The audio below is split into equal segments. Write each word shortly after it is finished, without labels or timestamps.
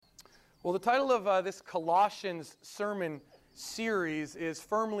Well, the title of this Colossians sermon series is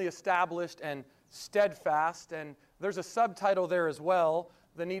Firmly Established and Steadfast, and there's a subtitle there as well,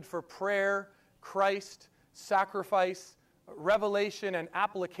 the need for prayer, Christ, sacrifice, revelation, and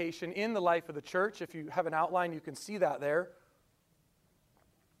application in the life of the church. If you have an outline, you can see that there.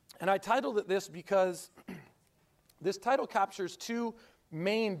 And I titled it this because this title captures two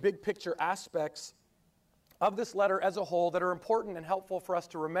main big picture aspects of this letter as a whole that are important and helpful for us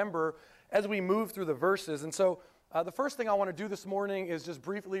to remember as we move through the verses. And so the first thing I want to do this morning is just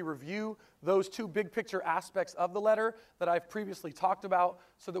briefly review those two big picture aspects of the letter that I've previously talked about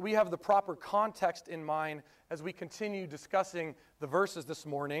so that we have the proper context in mind as we continue discussing the verses this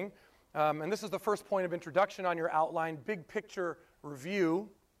morning. And this is the first point of introduction on your outline, big picture review.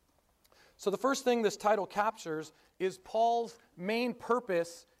 So the first thing this title captures is Paul's main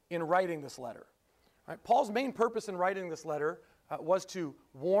purpose in writing this letter. Right? Paul's main purpose in writing this letter was to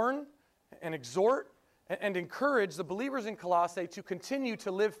warn and exhort and encourage the believers in Colossae to continue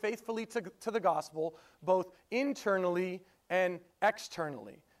to live faithfully to the gospel, both internally and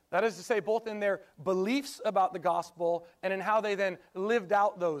externally. That is to say, both in their beliefs about the gospel and in how they then lived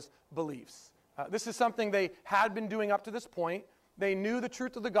out those beliefs. This is something they had been doing up to this point. They knew the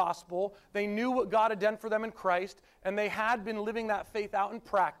truth of the gospel. They knew what God had done for them in Christ, and they had been living that faith out in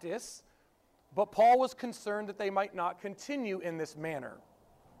practice. But Paul was concerned that they might not continue in this manner.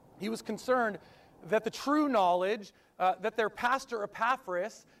 He was concerned that the true knowledge that their pastor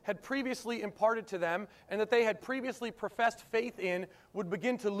Epaphras had previously imparted to them and that they had previously professed faith in would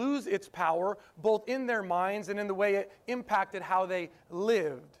begin to lose its power both in their minds and in the way it impacted how they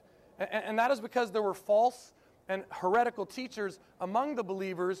lived. And that is because there were false and heretical teachers among the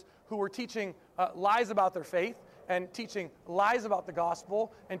believers who were teaching lies about their faith and teaching lies about the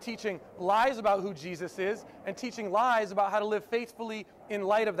gospel and teaching lies about who Jesus is and teaching lies about how to live faithfully in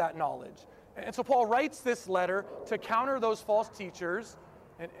light of that knowledge. And so Paul writes this letter to counter those false teachers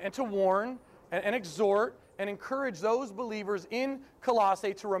and to warn and exhort and encourage those believers in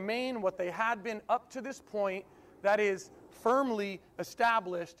Colossae to remain what they had been up to this point, that is, firmly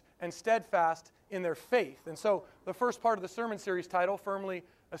established and steadfast in their faith. And so the first part of the sermon series title, Firmly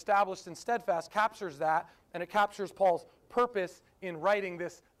Established and Steadfast, captures that, and it captures Paul's purpose in writing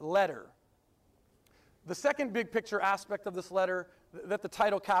this letter. The second big picture aspect of this letter that the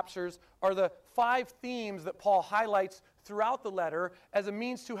title captures are the 5 themes that Paul highlights throughout the letter as a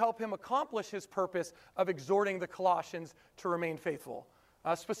means to help him accomplish his purpose of exhorting the Colossians to remain faithful.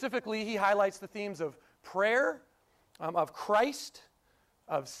 Specifically, he highlights the themes of prayer, of Christ,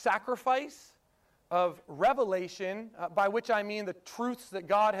 of sacrifice, of revelation, by which I mean the truths that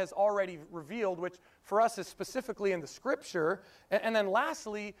God has already revealed, which for us is specifically in the Scripture. And then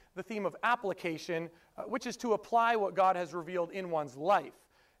lastly, the theme of application, which is to apply what God has revealed in one's life.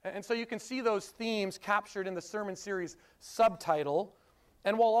 And so you can see those themes captured in the sermon series subtitle.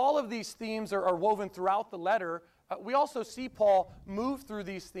 And while all of these themes are woven throughout the letter, we also see Paul move through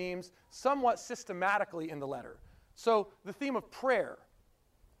these themes somewhat systematically in the letter. So the theme of prayer,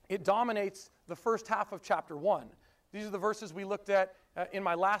 it dominates the first half of chapter 1. These are the verses we looked at in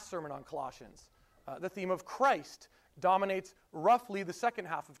my last sermon on Colossians. The theme of Christ dominates roughly the second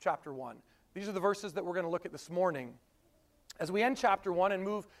half of chapter 1. These are the verses that we're going to look at this morning. As we end chapter 1 and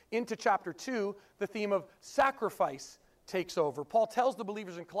move into chapter 2, the theme of sacrifice takes over. Paul tells the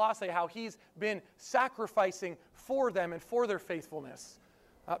believers in Colossae how he's been sacrificing for them and for their faithfulness.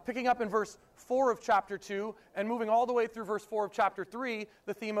 Picking up in verse 4 of chapter 2 and moving all the way through verse 4 of chapter 3,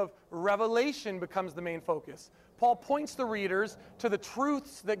 the theme of revelation becomes the main focus. Paul points the readers to the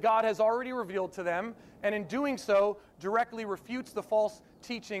truths that God has already revealed to them, and in doing so, directly refutes the false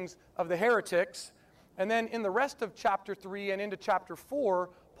teachings of the heretics. And then in the rest of chapter 3 and into chapter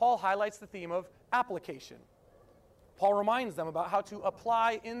 4, Paul highlights the theme of application. Paul reminds them about how to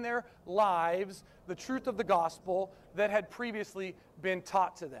apply in their lives the truth of the gospel that had previously been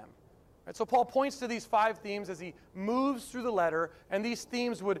taught to them. And so Paul points to these 5 themes as he moves through the letter, and these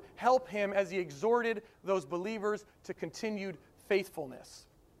themes would help him as he exhorted those believers to continued faithfulness.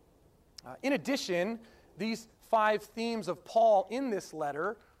 In addition, these 5 themes of Paul in this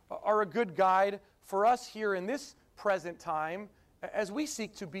letter are a good guide for us here in this present time as we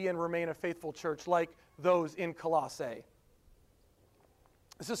seek to be and remain a faithful church like those in Colossae.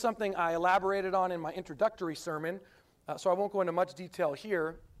 This is something I elaborated on in my introductory sermon, so I won't go into much detail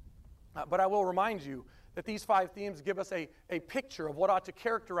here, but I will remind you that these 5 themes give us a picture of what ought to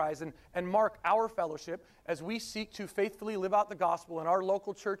characterize and mark our fellowship as we seek to faithfully live out the gospel in our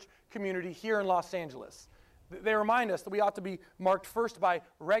local church community here in Los Angeles. They remind us that we ought to be marked first by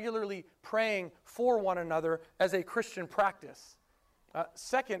regularly praying for one another as a Christian practice.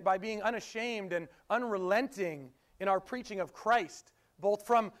 Second, by being unashamed and unrelenting in our preaching of Christ, both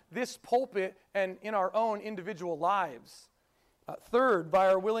from this pulpit and in our own individual lives. Third, by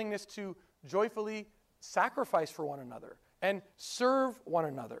our willingness to joyfully sacrifice for one another and serve one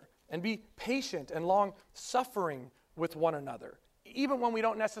another and be patient and long-suffering with one another, even when we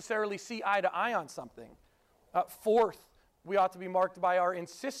don't necessarily see eye to eye on something. Fourth, we ought to be marked by our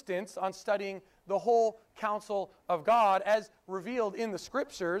insistence on studying the whole counsel of God as revealed in the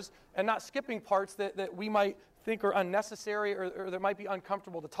Scriptures and not skipping parts that we might think are unnecessary or that might be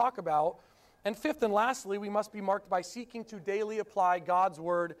uncomfortable to talk about. And fifth and lastly, we must be marked by seeking to daily apply God's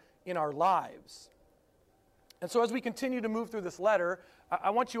Word in our lives. And so as we continue to move through this letter,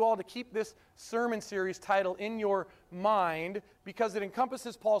 I want you all to keep this sermon series title in your mind because it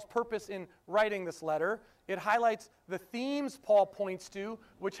encompasses Paul's purpose in writing this letter. It highlights the themes Paul points to,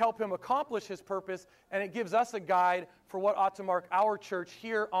 which help him accomplish his purpose, and it gives us a guide for what ought to mark our church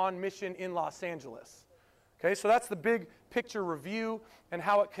here on mission in Los Angeles. Okay, so that's the big picture review and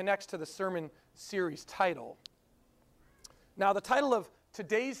how it connects to the sermon series title. Now, the title of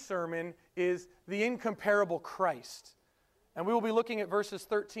today's sermon is The Incomparable Christ. And we will be looking at verses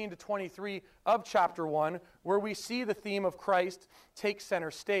 13 to 23 of chapter 1, where we see the theme of Christ take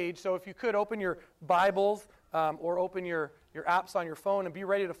center stage. So if you could open your Bibles or open your apps on your phone and be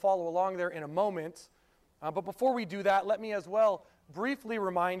ready to follow along there in a moment. But before we do that, let me as well briefly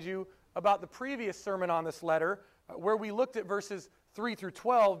remind you about the previous sermon on this letter, where we looked at verses 3 through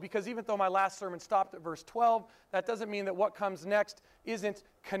 12, because even though my last sermon stopped at verse 12, that doesn't mean that what comes next isn't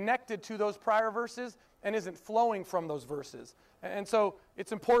connected to those prior verses and isn't flowing from those verses. And so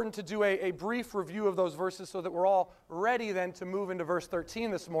it's important to do a brief review of those verses so that we're all ready then to move into verse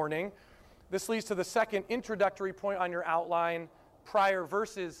 13 this morning. This leads to the second introductory point on your outline, prior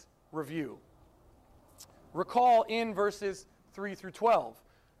verses review. Recall in verses 3 through 12,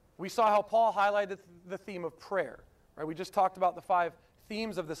 we saw how Paul highlighted the theme of prayer. Right? We just talked about the 5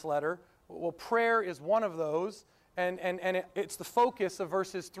 themes of this letter. Well, prayer is one of those, and it's the focus of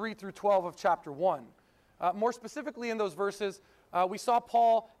verses 3 through 12 of chapter 1. More specifically in those verses, we saw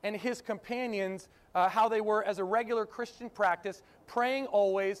Paul and his companions, how they were, as a regular Christian practice, praying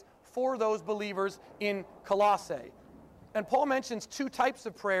always for those believers in Colossae. And Paul mentions 2 types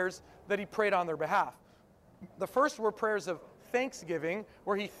of prayers that he prayed on their behalf. The first were prayers of thanksgiving,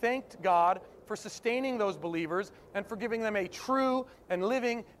 where he thanked God for sustaining those believers and for giving them a true and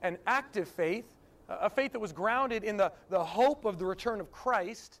living and active faith, a faith that was grounded in the hope of the return of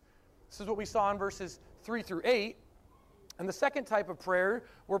Christ. This is what we saw in verses 3 through 8. And the second type of prayer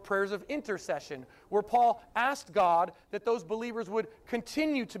were prayers of intercession, where Paul asked God that those believers would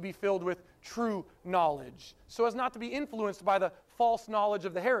continue to be filled with true knowledge, so as not to be influenced by the false knowledge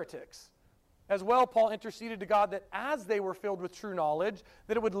of the heretics. As well, Paul interceded to God that as they were filled with true knowledge,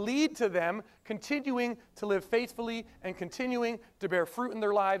 that it would lead to them continuing to live faithfully and continuing to bear fruit in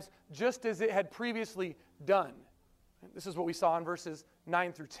their lives, just as it had previously done. This is what we saw in verses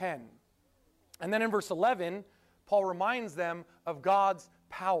 9 through 10. And then in verse 11, Paul reminds them of God's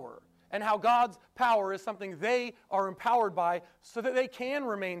power, and how God's power is something they are empowered by so that they can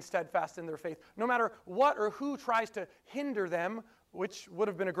remain steadfast in their faith, no matter what or who tries to hinder them, which would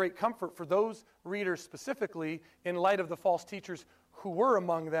have been a great comfort for those readers specifically in light of the false teachers who were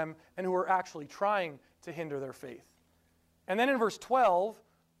among them and who were actually trying to hinder their faith. And then in verse 12,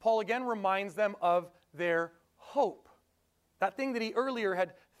 Paul again reminds them of their hope, that thing that he earlier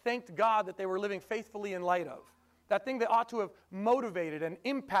had thanked God that they were living faithfully in light of, that thing that ought to have motivated and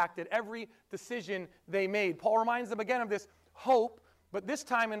impacted every decision they made. Paul reminds them again of this hope, but this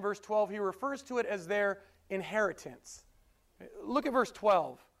time in verse 12 he refers to it as their inheritance. Look at verse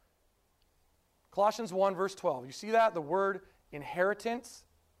 12. Colossians 1, verse 12. You see that? The word inheritance.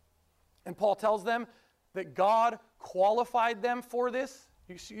 And Paul tells them that God qualified them for this.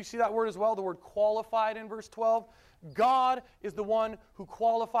 You see that word as well, the word qualified in verse 12? God is the one who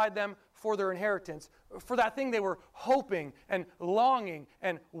qualified them for their inheritance, for that thing they were hoping and longing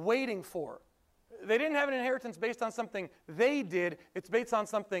and waiting for. They didn't have an inheritance based on something they did. It's based on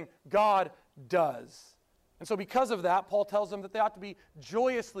something God does. And so because of that, Paul tells them that they ought to be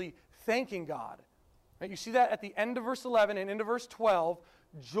joyously thanking God. Right? You see that at the end of verse 11 and into verse 12,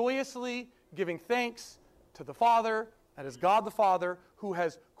 joyously giving thanks to the Father, that is God the Father, who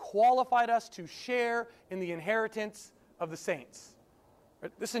has qualified us to share in the inheritance of the saints.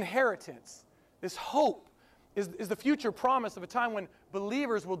 Right? This inheritance, this hope, is the future promise of a time when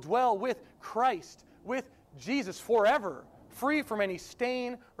believers will dwell with Christ, with Jesus forever, free from any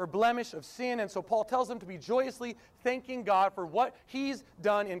stain or blemish of sin. And so Paul tells them to be joyously thanking God for what he's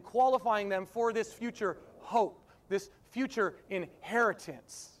done in qualifying them for this future hope, this future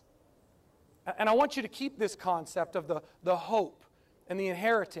inheritance. And I want you to keep this concept of the hope and the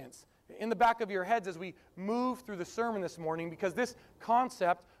inheritance in the back of your heads as we move through the sermon this morning, because this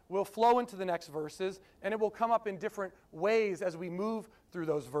concept will flow into the next verses, and it will come up in different ways as we move through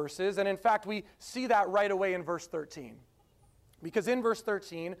those verses. And in fact, we see that right away in verse 13. Because in verse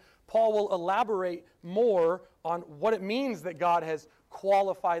 13, Paul will elaborate more on what it means that God has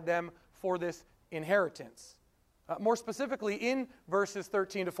qualified them for this inheritance. More specifically, in verses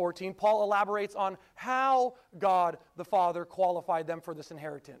 13 to 14, Paul elaborates on how God the Father qualified them for this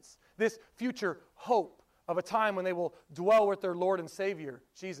inheritance, this future hope of a time when they will dwell with their Lord and Savior,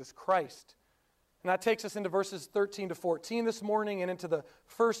 Jesus Christ. And that takes us into verses 13 to 14 this morning and into the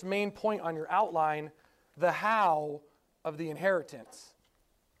first main point on your outline, the how of the inheritance.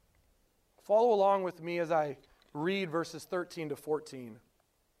 Follow along with me as I read verses 13 to 14.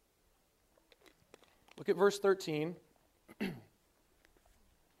 Look at verse 13. It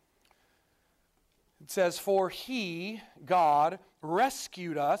says, "For he, God,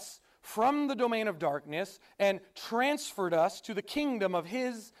 rescued us from the domain of darkness and transferred us to the kingdom of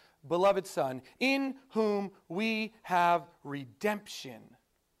his beloved Son, in whom we have redemption,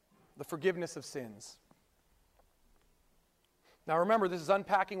 the forgiveness of sins." Now remember, this is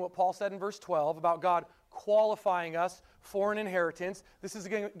unpacking what Paul said in verse 12 about God qualifying us for an inheritance. This is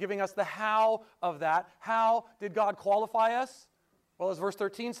giving us the how of that. How did God qualify us? Well, as verse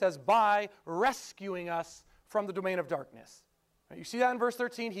 13 says, by rescuing us from the domain of darkness. You see that in verse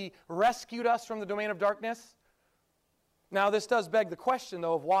 13? He rescued us from the domain of darkness. Now, this does beg the question,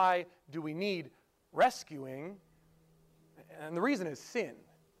 though, of why do we need rescuing? And the reason is sin.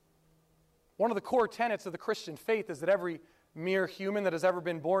 One of the core tenets of the Christian faith is that every mere human that has ever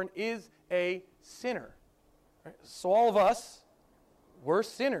been born is a sinner. Right? So all of us, we're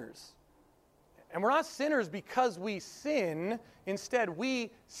sinners. And we're not sinners because we sin. Instead,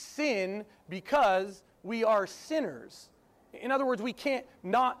 we sin because we are sinners. In other words, we can't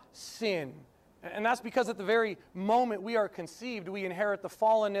not sin. And that's because at the very moment we are conceived, we inherit the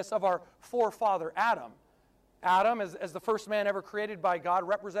fallenness of our forefather Adam. Adam, as the first man ever created by God,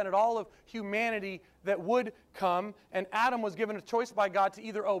 represented all of humanity that would come. And Adam was given a choice by God to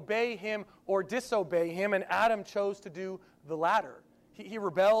either obey him or disobey him. And Adam chose to do the latter. He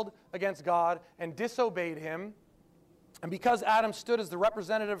rebelled against God and disobeyed him. And because Adam stood as the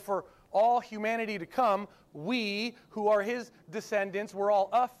representative for all humanity to come, we, who are his descendants, were all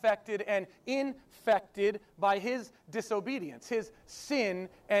affected and infected by his disobedience, his sin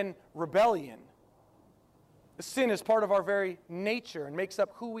and rebellion. Sin is part of our very nature and makes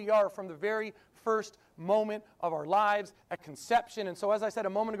up who we are from the very first moment of our lives at conception. And so, as I said a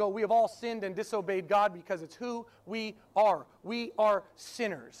moment ago, we have all sinned and disobeyed God because it's who we are. We are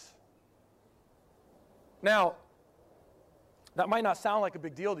sinners. Now, that might not sound like a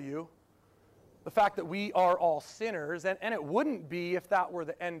big deal to you, the fact that we are all sinners, and it wouldn't be if that were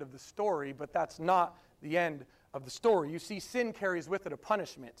the end of the story, but that's not the end of the story. You see, sin carries with it a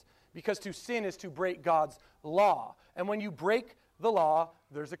punishment, because to sin is to break God's law. And when you break the law,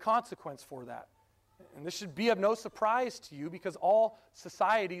 there's a consequence for that. And this should be of no surprise to you, because all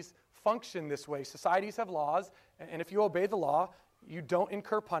societies function this way. Societies have laws, and if you obey the law, you don't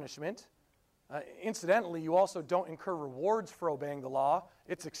incur punishment. Incidentally, you also don't incur rewards for obeying the law.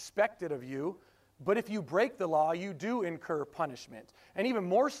 It's expected of you. But if you break the law, you do incur punishment. And even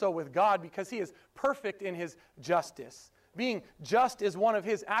more so with God, because he is perfect in his justice. Being just is one of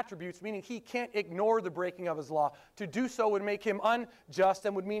his attributes, meaning he can't ignore the breaking of his law. To do so would make him unjust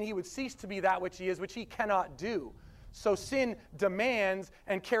and would mean he would cease to be that which he is, which he cannot do. So sin demands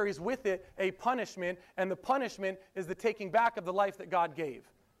and carries with it a punishment, and the punishment is the taking back of the life that God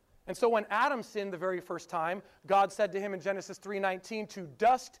gave. And so when Adam sinned the very first time, God said to him in Genesis 3:19, "To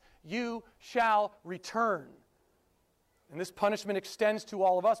dust you shall return." And this punishment extends to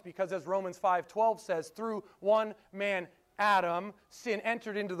all of us because, as Romans 5:12 says, through one man, Adam, sin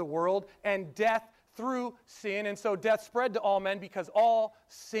entered into the world, and death through sin. And so death spread to all men because all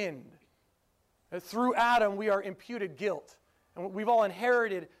sinned. Through Adam, we are imputed guilt. And we've all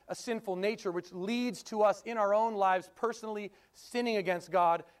inherited a sinful nature, which leads to us in our own lives personally sinning against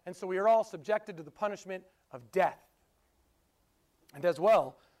God. And so we are all subjected to the punishment of death. And as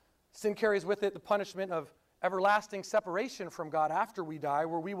well, sin carries with it the punishment of everlasting separation from God after we die,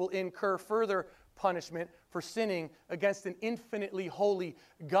 where we will incur further punishment for sinning against an infinitely holy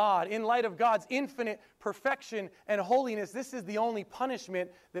God. In light of God's infinite perfection and holiness, this is the only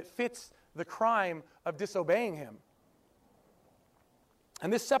punishment that fits the crime of disobeying him.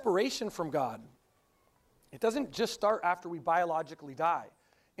 And this separation from God, it doesn't just start after we biologically die.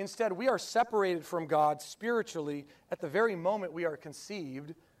 Instead, we are separated from God spiritually at the very moment we are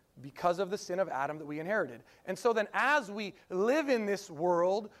conceived because of the sin of Adam that we inherited. And so then as we live in this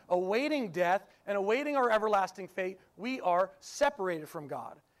world, awaiting death and awaiting our everlasting fate, we are separated from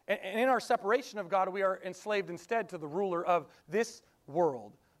God. And in our separation of God, we are enslaved instead to the ruler of this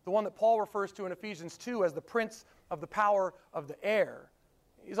world, the one that Paul refers to in Ephesians 2 as the prince of the power of the air.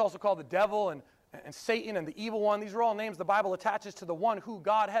 He's also called the devil and Satan and the evil one. These are all names the Bible attaches to the one who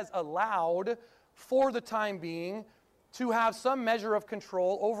God has allowed for the time being to have some measure of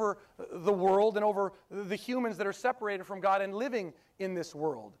control over the world and over the humans that are separated from God and living in this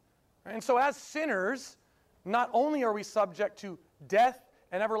world. And so as sinners, not only are we subject to death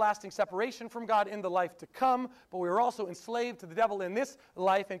and everlasting separation from God in the life to come, but we are also enslaved to the devil in this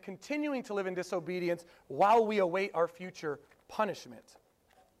life and continuing to live in disobedience while we await our future punishment.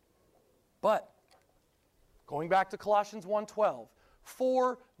 But, going back to Colossians 1:12,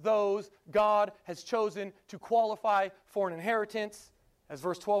 for those God has chosen to qualify for an inheritance, as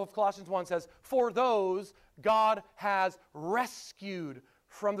verse 12 of Colossians 1 says, for those God has rescued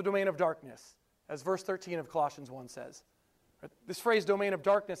from the domain of darkness, as verse 13 of Colossians 1 says. This phrase, domain of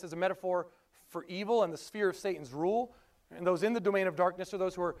darkness, is a metaphor for evil and the sphere of Satan's rule. And those in the domain of darkness are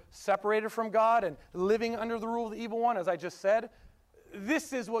those who are separated from God and living under the rule of the evil one, as I just said.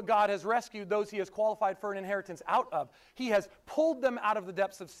 This is what God has rescued those he has qualified for an inheritance out of. He has pulled them out of the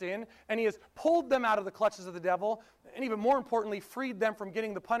depths of sin, and he has pulled them out of the clutches of the devil, and even more importantly, freed them from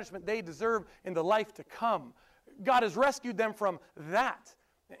getting the punishment they deserve in the life to come. God has rescued them from that,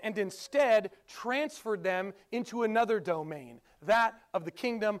 and instead transferred them into another domain, that of the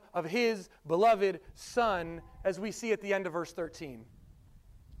kingdom of his beloved Son, as we see at the end of verse 13.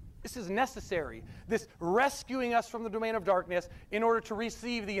 This is necessary, this rescuing us from the domain of darkness in order to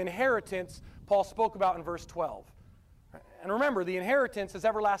receive the inheritance Paul spoke about in verse 12. And remember, the inheritance is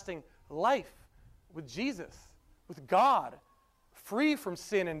everlasting life with Jesus, with God, free from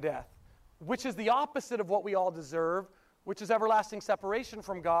sin and death, which is the opposite of what we all deserve, which is everlasting separation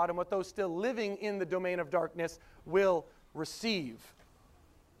from God and what those still living in the domain of darkness will receive.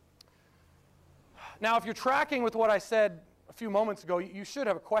 Now, if you're tracking with what I said a few moments ago, you should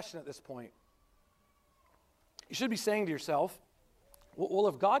have a question at this point. You should be saying to yourself, well,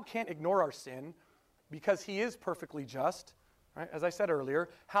 if God can't ignore our sin because he is perfectly just, right, as I said earlier,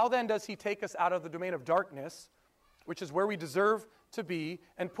 how then does he take us out of the domain of darkness, which is where we deserve to be,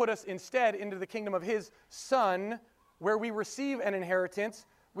 and put us instead into the kingdom of his Son, where we receive an inheritance,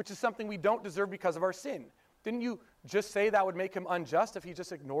 which is something we don't deserve because of our sin? Didn't you just say that would make him unjust if he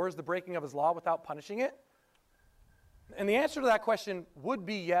just ignores the breaking of his law without punishing it? And the answer to that question would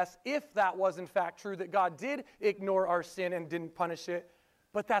be yes, if that was in fact true, that God did ignore our sin and didn't punish it,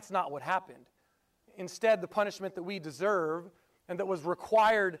 but that's not what happened. Instead, the punishment that we deserve and that was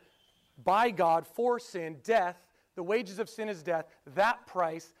required by God for sin, death, the wages of sin is death, that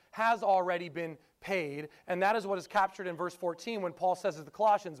price has already been paid, and that is what is captured in verse 14 when Paul says to the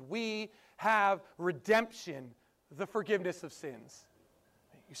Colossians, we have redemption, the forgiveness of sins.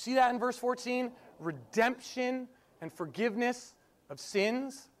 You see that in verse 14? Redemption and forgiveness of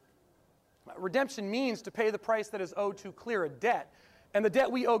sins. Redemption means to pay the price that is owed to clear a debt. And the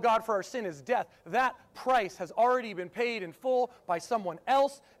debt we owe God for our sin is death. That price has already been paid in full by someone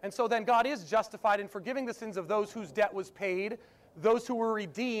else. And so then God is justified in forgiving the sins of those whose debt was paid, those who were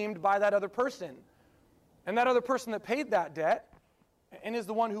redeemed by that other person. And that other person that paid that debt and is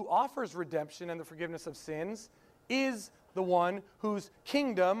the one who offers redemption and the forgiveness of sins is the one whose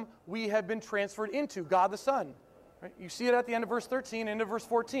kingdom we have been transferred into, God the Son. Right? You see it at the end of verse 13, into verse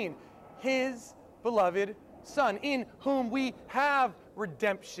 14. His beloved Son, in whom we have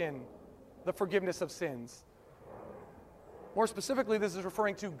redemption, the forgiveness of sins. More specifically, this is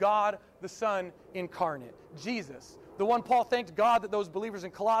referring to God the Son incarnate, Jesus, the one Paul thanked God that those believers in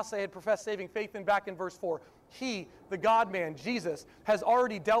Colossae had professed saving faith in back in verse 4. He, the God-man, Jesus, has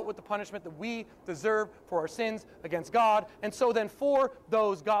already dealt with the punishment that we deserve for our sins against God. And so then for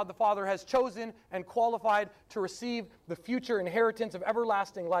those, God the Father has chosen and qualified to receive the future inheritance of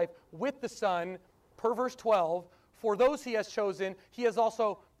everlasting life with the Son, per verse 12. For those he has chosen, he has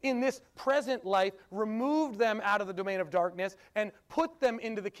also, in this present life, removed them out of the domain of darkness and put them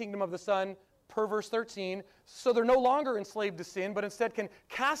into the kingdom of the Son, per verse 13, so they're no longer enslaved to sin, but instead can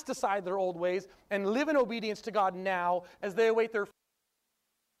cast aside their old ways and live in obedience to God now as they await their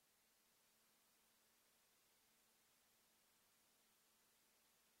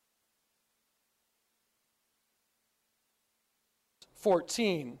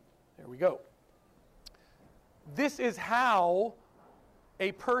 14. There we go. This is how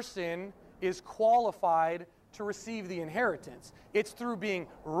a person is qualified to receive the inheritance. It's through being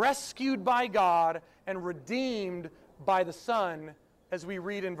rescued by God and redeemed by the Son, as we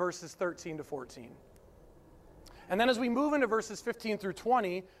read in verses 13 to 14. And then as we move into verses 15 through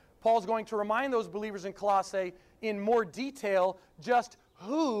 20, Paul's going to remind those believers in Colossae in more detail just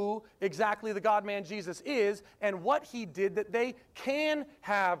who exactly the God-man Jesus is and what he did that they can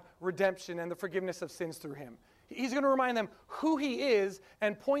have redemption and the forgiveness of sins through him. He's going to remind them who he is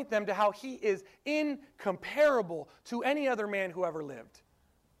and point them to how he is incomparable to any other man who ever lived.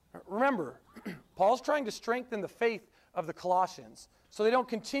 Remember, Paul's trying to strengthen the faith of the Colossians so they don't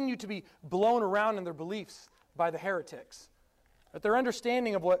continue to be blown around in their beliefs by the heretics. That their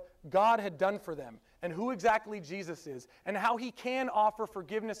understanding of what God had done for them and who exactly Jesus is and how he can offer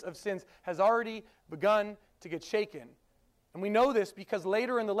forgiveness of sins has already begun to get shaken. And we know this because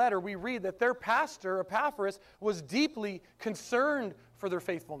later in the letter we read that their pastor, Epaphras, was deeply concerned for their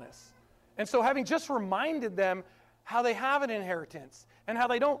faithfulness. And so having just reminded them how they have an inheritance and how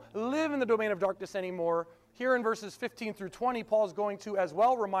they don't live in the domain of darkness anymore, here in verses 15 through 20, Paul is going to as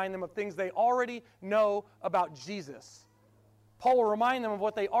well remind them of things they already know about Jesus. Paul will remind them of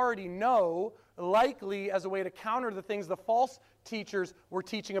what they already know, likely as a way to counter the things the false teachers were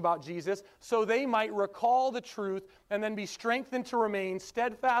teaching about Jesus, so they might recall the truth and then be strengthened to remain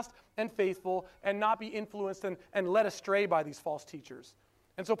steadfast and faithful and not be influenced and led astray by these false teachers.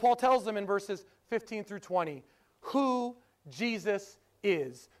 And so Paul tells them in verses 15 through 20 who Jesus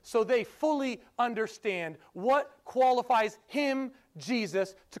is, so they fully understand what qualifies him,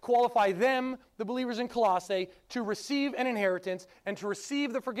 Jesus, to qualify them, the believers in Colossae, to receive an inheritance and to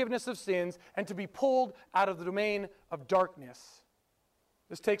receive the forgiveness of sins and to be pulled out of the domain of darkness.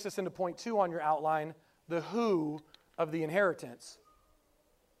 This takes us into point 2 on your outline, the who of the inheritance.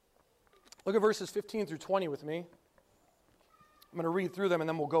 Look at verses 15 through 20 with me. I'm going to read through them and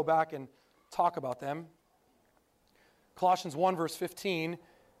then we'll go back and talk about them. Colossians 1 verse 15,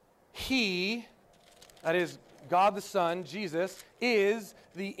 he, that is God the Son, Jesus, is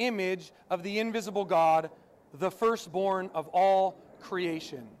the image of the invisible God, the firstborn of all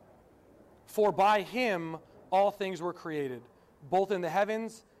creation. For by him all things were created, both in the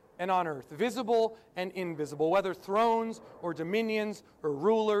heavens and on earth, visible and invisible, whether thrones or dominions or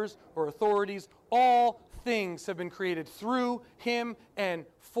rulers or authorities, all things have been created through him and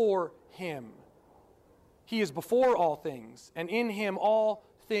for him. He is before all things, and in him all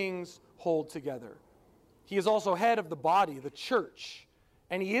things hold together. He is also head of the body, the church,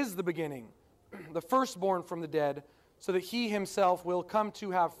 and he is the beginning, the firstborn from the dead, so that he himself will come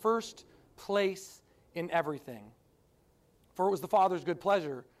to have first place in everything. For it was the Father's good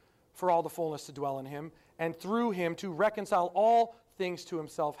pleasure for all the fullness to dwell in him, and through him to reconcile all things to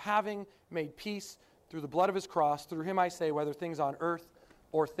himself, having made peace through the blood of his cross. Through him I say, whether things on earth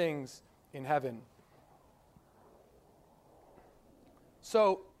or things in heaven.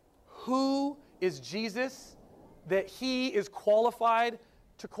 So, who is Jesus that he is qualified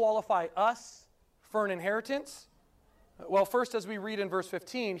to qualify us for an inheritance? Well, first, as we read in verse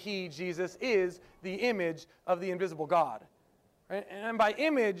 15, he, Jesus, is the image of the invisible God. Right? And by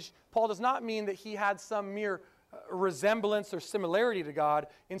image, Paul does not mean that he had some mere resemblance or similarity to God.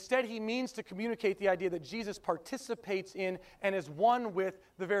 Instead, he means to communicate the idea that Jesus participates in and is one with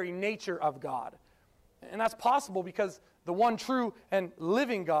the very nature of God. And that's possible because the one true and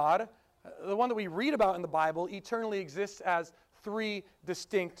living God, the one that we read about in the Bible, eternally exists as three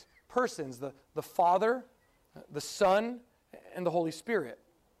distinct persons, the Father, the Son, and the Holy Spirit.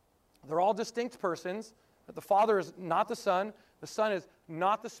 They're all distinct persons. The Father is not the Son is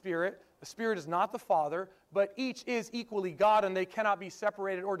not the Spirit is not the Father, but each is equally God, and they cannot be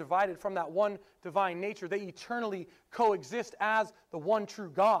separated or divided from that one divine nature. They eternally coexist as the one true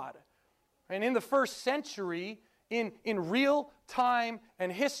God. And in the first century, in real time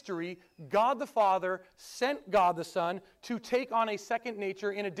and history, God the Father sent God the Son to take on a second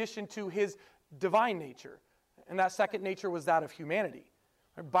nature in addition to his divine nature. And that second nature was that of humanity.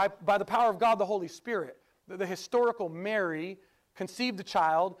 By the power of God the Holy Spirit, the historical Mary conceived a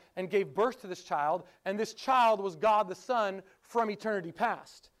child and gave birth to this child, and this child was God the Son from eternity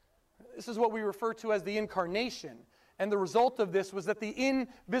past. This is what we refer to as the incarnation. And the result of this was that the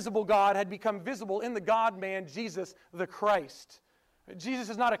invisible God had become visible in the God-man, Jesus the Christ. Jesus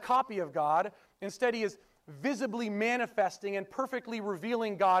is not a copy of God. Instead, he is visibly manifesting and perfectly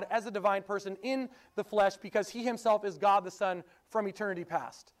revealing God as a divine person in the flesh because he himself is God the Son from eternity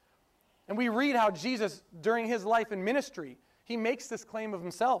past. And we read how Jesus, during his life and ministry, he makes this claim of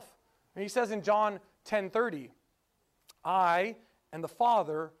himself. And he says in John 10:30, I and the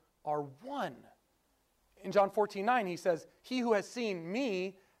Father are one. In John 14:9, he says, he who has seen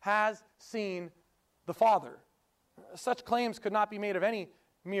me has seen the the Father. Such claims could not be made of any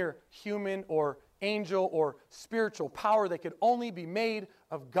mere human or angel or spiritual power. They could only be made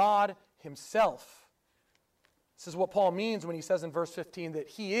of God himself. This is what Paul means when he says in verse 15 that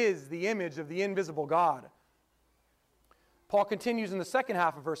he is the image of the invisible God. Paul continues in the second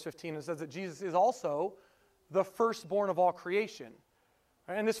half of verse 15 and says that Jesus is also the firstborn of all creation.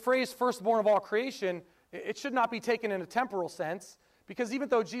 And this phrase, firstborn of all creation, it should not be taken in a temporal sense, because even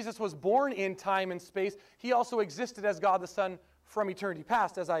though Jesus was born in time and space, he also existed as God the Son from eternity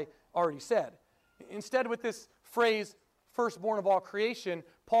past, as I already said. Instead, with this phrase, firstborn of all creation,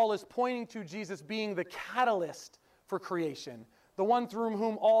 Paul is pointing to Jesus being the catalyst for creation, the one through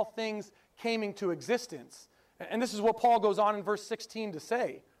whom all things came into existence. And this is what Paul goes on in verse 16 to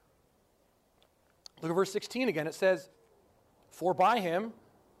say. Look at verse 16 again. It says, "For by him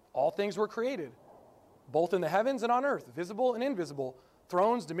all things were created, both in the heavens and on earth, visible and invisible,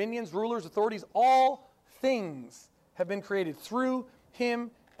 thrones, dominions, rulers, authorities, all things have been created through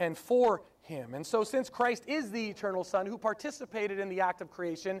him and for him." And so since Christ is the eternal Son who participated in the act of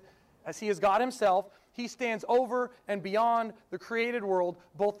creation, as he is God himself, he stands over and beyond the created world,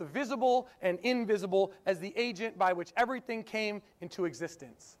 both the visible and invisible, as the agent by which everything came into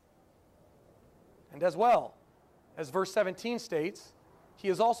existence. And as well, as verse 17 states, he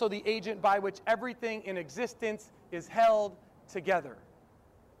is also the agent by which everything in existence is held together.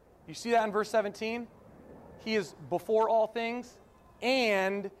 You see that in verse 17? He is before all things,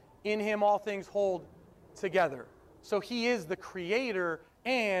 and in him all things hold together. So he is the creator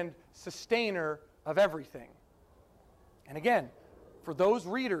and sustainer of everything. And again, for those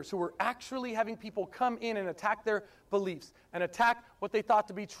readers who were actually having people come in and attack their beliefs and attack what they thought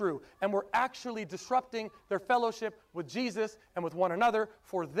to be true, and were actually disrupting their fellowship with Jesus and with one another,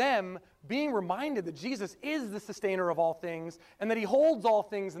 for them, being reminded that Jesus is the sustainer of all things and that he holds all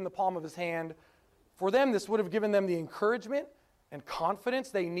things in the palm of his hand, for them this would have given them the encouragement and confidence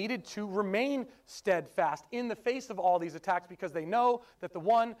they needed to remain steadfast in the face of all these attacks, because they know that the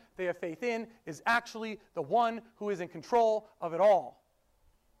one they have faith in is actually the one who is in control of it all.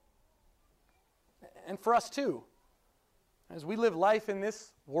 And for us too, as we live life in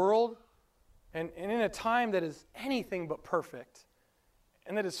this world and in a time that is anything but perfect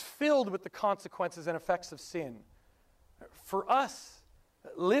and that is filled with the consequences and effects of sin, for us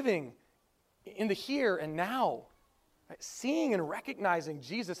living in the here and now, seeing and recognizing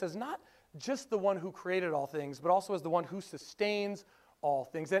Jesus as not just the one who created all things, but also as the one who sustains all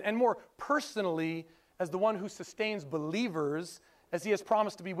things. And more personally, as the one who sustains believers, as he has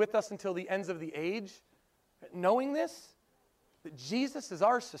promised to be with us until the ends of the age. Knowing this, that Jesus is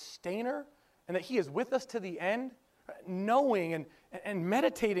our sustainer and that he is with us to the end, knowing and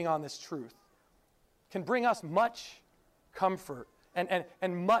meditating on this truth can bring us much comfort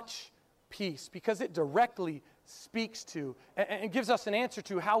and much peace, because it directly speaks to and gives us an answer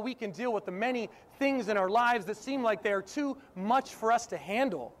to how we can deal with the many things in our lives that seem like they are too much for us to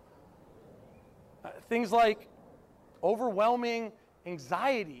handle. Things like overwhelming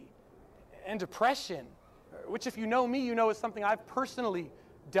anxiety and depression, which if you know me, you know is something I've personally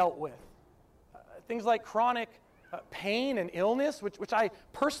dealt with. Things like chronic pain and illness, which I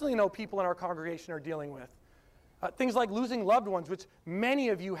personally know people in our congregation are dealing with. Things like losing loved ones, which many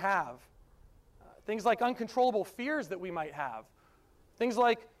of you have. Things like uncontrollable fears that we might have. Things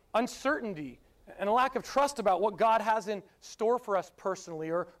like uncertainty and a lack of trust about what God has in store for us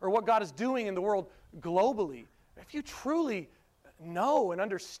personally, or what God is doing in the world globally. If you truly know and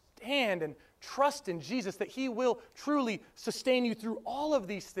understand and trust in Jesus, that he will truly sustain you through all of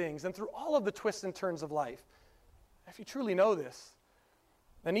these things and through all of the twists and turns of life, if you truly know this,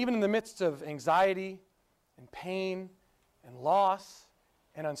 then even in the midst of anxiety and pain and loss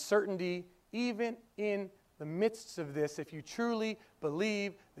and uncertainty, even in the midst of this, if you truly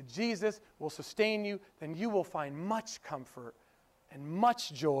believe that Jesus will sustain you, then you will find much comfort and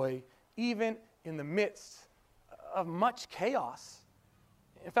much joy, even in the midst of much chaos.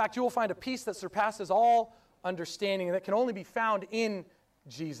 In fact, you will find a peace that surpasses all understanding and that can only be found in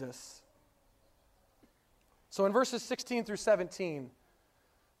Jesus. So in verses 16 through 17,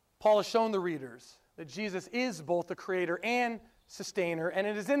 Paul has shown the readers that Jesus is both the creator and sustainer, and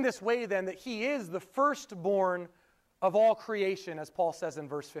it is in this way then that he is the firstborn of all creation, as Paul says in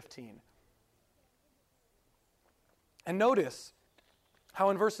verse 15. And notice how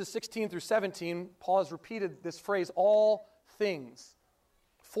in verses 16 through 17, Paul has repeated this phrase, all things,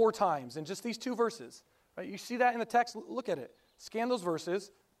 4 times in just these 2 verses. Right? You see that in the text? Look at it. Scan those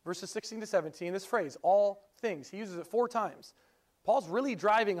verses, verses 16 to 17, this phrase, all things. He uses it 4 times. Paul's really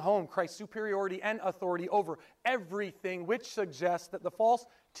driving home Christ's superiority and authority over everything, which suggests that the false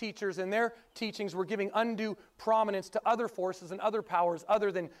teachers and their teachings were giving undue prominence to other forces and other powers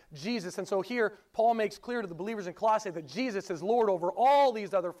other than Jesus. And so here, Paul makes clear to the believers in Colossae that Jesus is Lord over all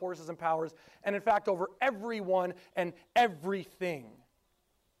these other forces and powers, and in fact over everyone and everything.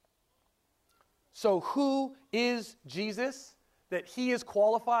 So who is Jesus that he is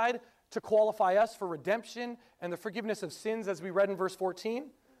qualified to qualify us for redemption and the forgiveness of sins, as we read in verse 14?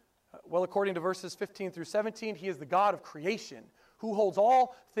 Well, according to verses 15 through 17, he is the God of creation, who holds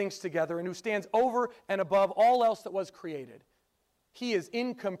all things together and who stands over and above all else that was created. He is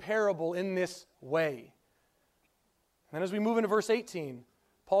incomparable in this way. And then as we move into verse 18,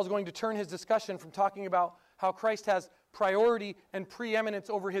 Paul's going to turn his discussion from talking about how Christ has priority and preeminence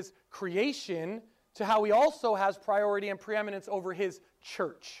over his creation to how he also has priority and preeminence over his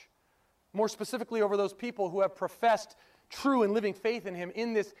church. More specifically, over those people who have professed true and living faith in him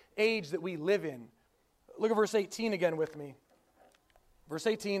in this age that we live in. Look at verse 18 again with me. Verse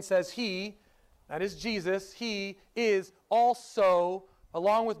 18 says, he, that is Jesus, he is also,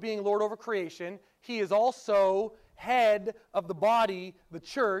 along with being Lord over creation, he is also head of the body, the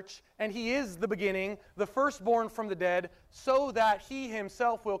church, and he is the beginning, the firstborn from the dead, so that he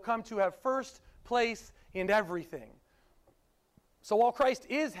himself will come to have first place in everything. So while Christ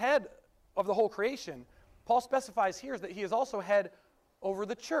is head of the whole creation, Paul specifies here that he is also head over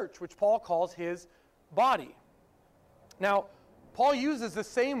the church, which Paul calls his body. Now, Paul uses the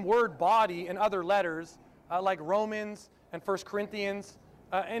same word body in other letters, like Romans and 1 Corinthians.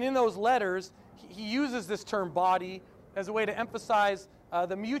 And in those letters, he uses this term body as a way to emphasize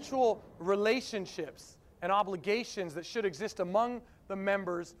the mutual relationships and obligations that should exist among the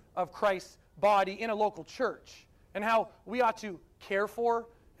members of Christ's body in a local church, and how we ought to care for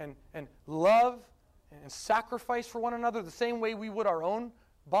and love and sacrifice for one another the same way we would our own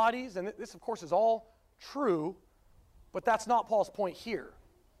bodies. And this, of course, is all true, but that's not Paul's point here.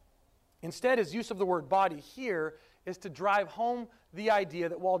 Instead, his use of the word body here is to drive home the idea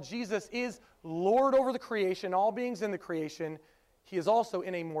that while Jesus is Lord over the creation, all beings in the creation, he is also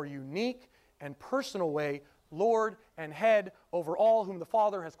in a more unique and personal way Lord and head over all whom the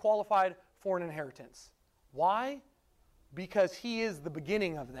Father has qualified for an inheritance. Why? Because he is the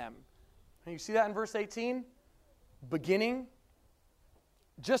beginning of them. And you see that in verse 18? Beginning.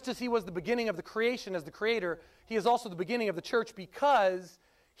 Just as he was the beginning of the creation as the creator, he is also the beginning of the church because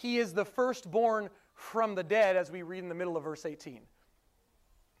he is the firstborn from the dead, as we read in the middle of verse 18.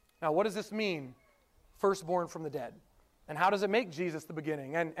 Now, what does this mean, firstborn from the dead? And how does it make Jesus the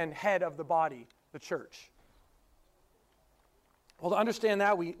beginning and head of the body, the church? Well, to understand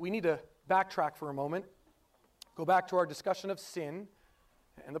that, we need to backtrack for a moment. Go back to our discussion of sin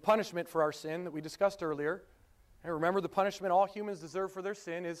and the punishment for our sin that we discussed earlier. And remember, the punishment all humans deserve for their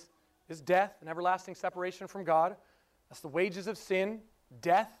sin is death and everlasting separation from God. That's the wages of sin,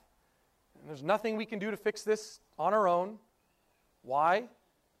 death. And there's nothing we can do to fix this on our own. Why?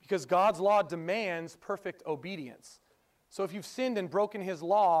 Because God's law demands perfect obedience. So if you've sinned and broken his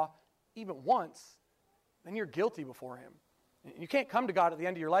law even once, then you're guilty before him. You can't come to God at the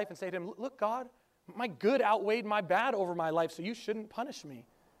end of your life and say to him, look, God, my good outweighed my bad over my life, so you shouldn't punish me.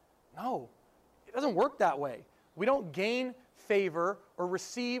 No, it doesn't work that way. We don't gain favor or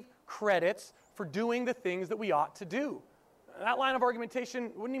receive credits for doing the things that we ought to do. That line of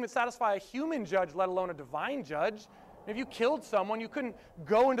argumentation wouldn't even satisfy a human judge, let alone a divine judge. If you killed someone, you couldn't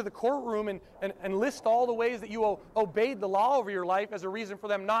go into the courtroom and list all the ways that you obeyed the law over your life as a reason for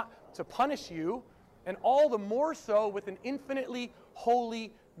them not to punish you, and all the more so with an infinitely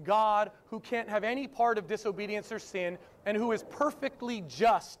holy God who can't have any part of disobedience or sin and who is perfectly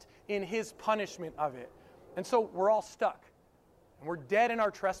just in his punishment of it. And so we're all stuck, and we're dead in our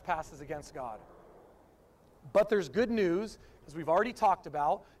trespasses against God. But there's good news, as we've already talked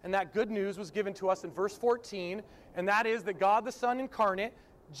about, and that good news was given to us in verse 14, and that is that God the Son incarnate,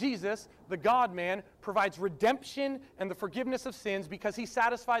 Jesus, the God-man, provides redemption and the forgiveness of sins because he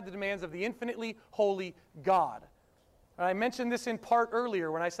satisfied the demands of the infinitely holy God. And I mentioned this in part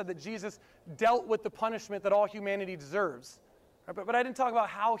earlier when I said that Jesus dealt with the punishment that all humanity deserves. But I didn't talk about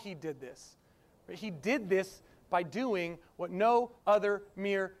how he did this. He did this by doing what no other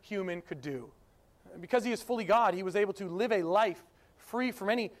mere human could do. Because he is fully God, he was able to live a life free from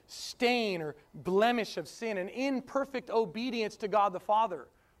any stain or blemish of sin and in perfect obedience to God the Father.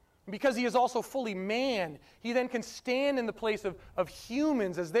 Because he is also fully man, he then can stand in the place of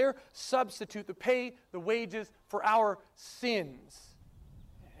humans as their substitute to pay the wages for our sins.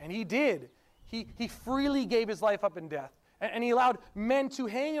 And he did. He freely gave his life up in death And he allowed men to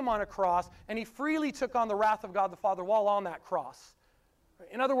hang him on a cross, and he freely took on the wrath of God the Father while on that cross.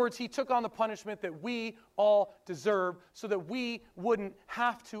 In other words, he took on the punishment that we all deserve so that we wouldn't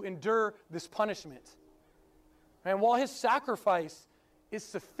have to endure this punishment. And while his sacrifice is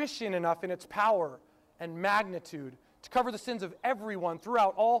sufficient enough in its power and magnitude to cover the sins of everyone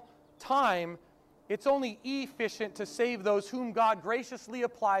throughout all time, it's only efficient to save those whom God graciously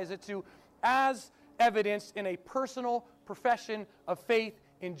applies it to, as evidenced in a personal profession of faith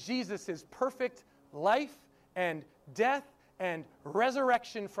in Jesus' perfect life and death and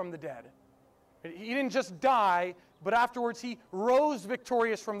resurrection from the dead. He didn't just die, but afterwards he rose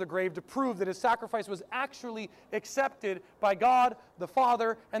victorious from the grave to prove that his sacrifice was actually accepted by God the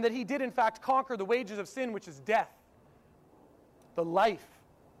Father, and that he did in fact conquer the wages of sin, which is death. The life,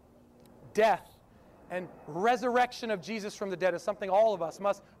 death, and resurrection of Jesus from the dead is something all of us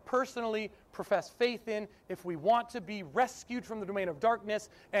must personally profess faith in if we want to be rescued from the domain of darkness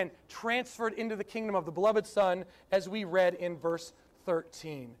and transferred into the kingdom of the beloved Son, as we read in verse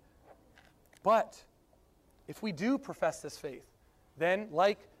 13. But if we do profess this faith, then,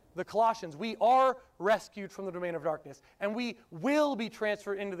 like the Colossians, we are rescued from the domain of darkness, and we will be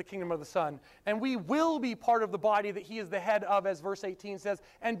transferred into the kingdom of the Son, and we will be part of the body that he is the head of, as verse 18 says,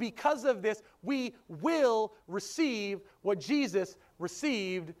 and because of this, we will receive what Jesus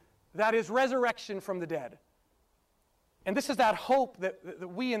received, that is resurrection from the dead. And this is that hope that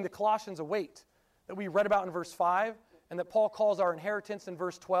we in the Colossians await, that we read about in verse 5, and that Paul calls our inheritance in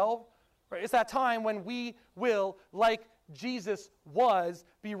verse 12. It's that time when we will, like Jesus was,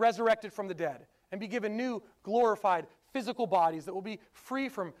 be resurrected from the dead and be given new, glorified, physical bodies that will be free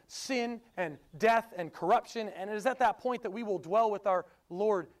from sin and death and corruption. And it is at that point that we will dwell with our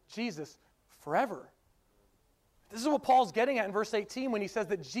Lord Jesus forever. This is what Paul's getting at in verse 18 when he says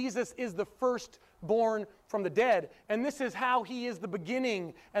that Jesus is the firstborn from the dead. And this is how he is the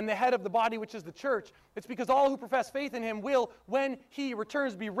beginning and the head of the body, which is the church. It's because all who profess faith in him will, when he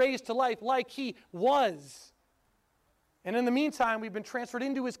returns, be raised to life like he was. And in the meantime, we've been transferred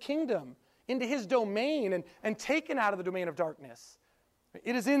into his kingdom, into his domain, and taken out of the domain of darkness.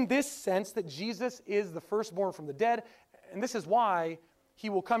 It is in this sense that Jesus is the firstborn from the dead, and this is why he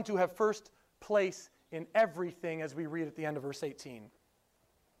will come to have first place in everything, as we read at the end of verse 18.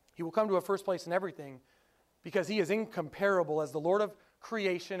 He will come to have first place in everything because he is incomparable as the Lord of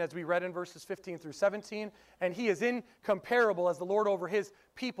creation, as we read in verses 15 through 17, and he is incomparable as the Lord over his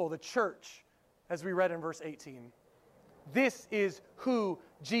people, the church, as we read in verse 18. This is who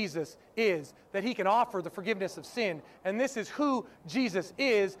Jesus is, that he can offer the forgiveness of sin. And this is who Jesus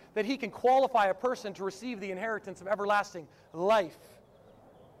is, that he can qualify a person to receive the inheritance of everlasting life.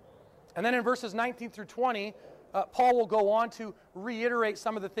 And then in verses 19 through 20, Paul will go on to reiterate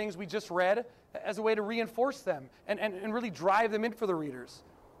some of the things we just read as a way to reinforce them and really drive them in for the readers.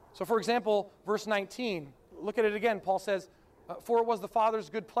 So for example, verse 19, look at it again. Paul says, for it was the Father's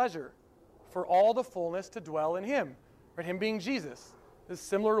good pleasure for all the fullness to dwell in him. Right, him being Jesus. This is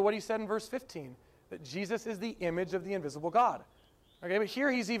similar to what he said in verse 15, that Jesus is the image of the invisible God. Okay, but here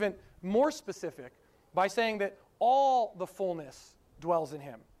he's even more specific by saying that all the fullness dwells in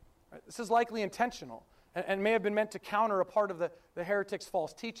him. Right, this is likely intentional and may have been meant to counter a part of the heretics'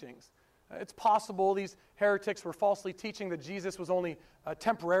 false teachings. It's possible these heretics were falsely teaching that Jesus was only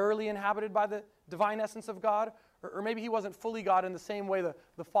temporarily inhabited by the divine essence of God, or maybe he wasn't fully God in the same way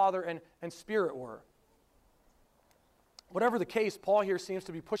the Father and Spirit were. Whatever the case, Paul here seems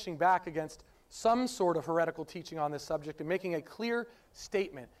to be pushing back against some sort of heretical teaching on this subject and making a clear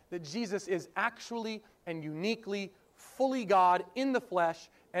statement that Jesus is actually and uniquely fully God in the flesh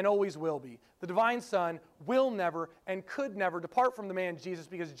and always will be. The divine Son will never and could never depart from the man Jesus,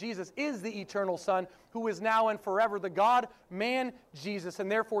 because Jesus is the eternal Son who is now and forever the God-man Jesus, and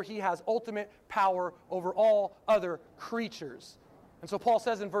therefore he has ultimate power over all other creatures. And so Paul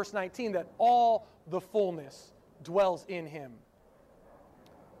says in verse 19 that all the fullness dwells in him.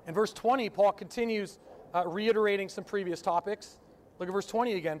 In verse 20, Paul continues reiterating some previous topics. Look at verse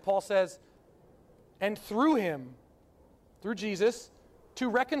 20 again. Paul says, and through him, through Jesus, to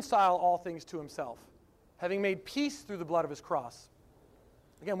reconcile all things to himself, having made peace through the blood of his cross.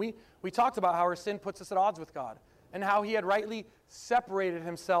 Again, we talked about how our sin puts us at odds with God, and how he had rightly separated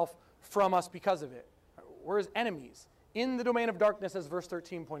himself from us because of it. We're his enemies in the domain of darkness, as verse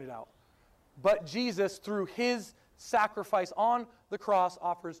 13 pointed out. But Jesus, through his sacrifice on the cross,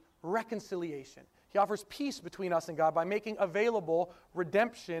 offers reconciliation. He offers peace between us and God by making available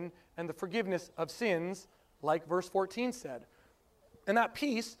redemption and the forgiveness of sins, like verse 14 said. And that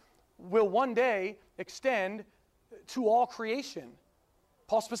peace will one day extend to all creation.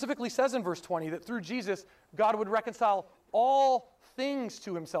 Paul specifically says in verse 20 that through Jesus, God would reconcile all things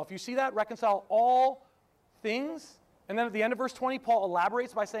to himself. You see that? Reconcile all things. And then at the end of verse 20, Paul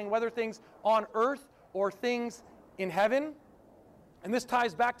elaborates by saying whether things on earth or things in heaven. And this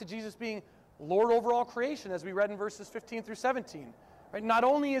ties back to Jesus being Lord over all creation, as we read in verses 15 through 17. Right? Not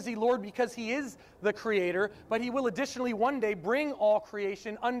only is he Lord because he is the creator, but he will additionally one day bring all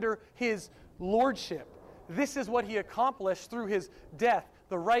creation under his lordship. This is what he accomplished through his death,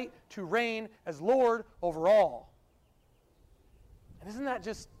 the right to reign as Lord over all. And isn't that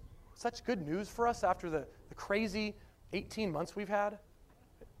just such good news for us after the crazy 18 months we've had?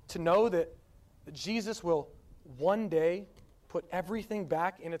 To know that Jesus will one day put everything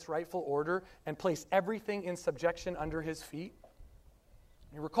back in its rightful order and place everything in subjection under his feet.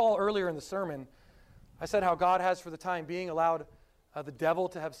 You recall earlier in the sermon, I said how God has for the time being allowed the devil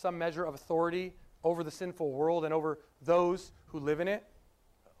to have some measure of authority over the sinful world and over those who live in it.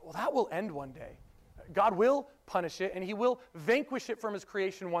 Well, that will end one day. God will punish it, and he will vanquish it from his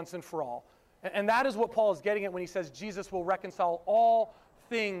creation once and for all. And that is what Paul is getting at when he says Jesus will reconcile all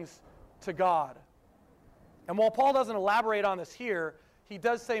things to God. And while Paul doesn't elaborate on this here, he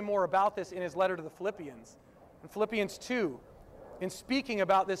does say more about this in his letter to the Philippians. In Philippians 2, in speaking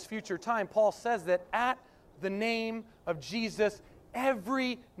about this future time, Paul says that at the name of Jesus,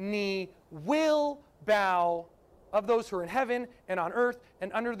 every knee will bow of those who are in heaven and on earth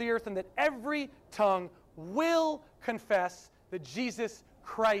and under the earth, and that every tongue will confess that Jesus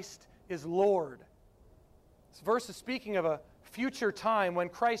Christ is Lord. This verse is speaking of a future time when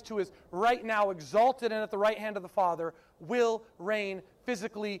Christ, who is right now exalted and at the right hand of the Father, will reign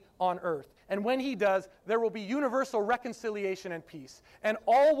physically on earth. And when he does, there will be universal reconciliation and peace. And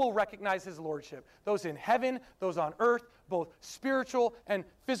all will recognize his lordship. Those in heaven, those on earth, both spiritual and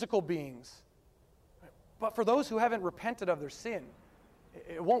physical beings. But for those who haven't repented of their sin,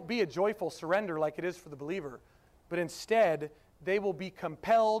 it won't be a joyful surrender like it is for the believer. But instead, they will be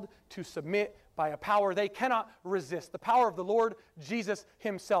compelled to submit by a power they cannot resist. The power of the Lord Jesus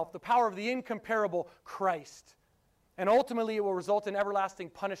himself. The power of the incomparable Christ. And ultimately, it will result in everlasting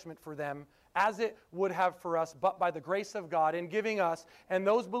punishment for them, as it would have for us, but by the grace of God in giving us and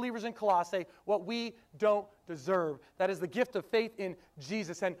those believers in Colossae what we don't deserve. That is the gift of faith in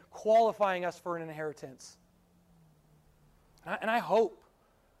Jesus and qualifying us for an inheritance. And I hope,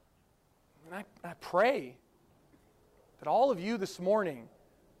 and I pray that all of you this morning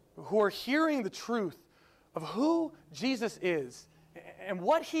who are hearing the truth of who Jesus is and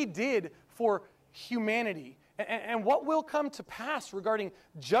what he did for humanity and what will come to pass regarding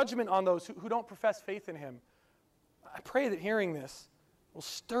judgment on those who don't profess faith in him. I pray that hearing this will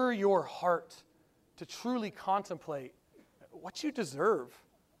stir your heart to truly contemplate what you deserve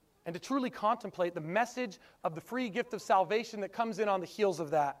and to truly contemplate the message of the free gift of salvation that comes in on the heels of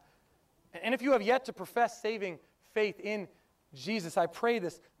that. And if you have yet to profess saving faith in Jesus, I pray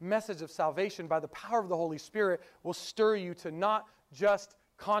this message of salvation by the power of the Holy Spirit will stir you to not just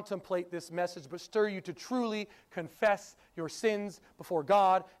contemplate this message, but stir you to truly confess your sins before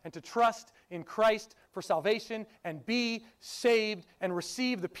God and to trust in Christ for salvation and be saved and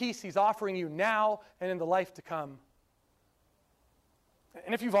receive the peace he's offering you now and in the life to come.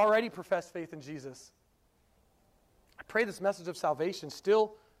 And if you've already professed faith in Jesus, I pray this message of salvation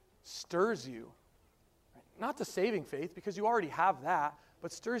still stirs you. Not to saving faith, because you already have that,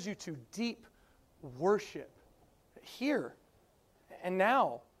 but stirs you to deep worship here and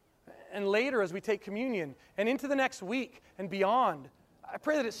now and later as we take communion and into the next week and beyond. I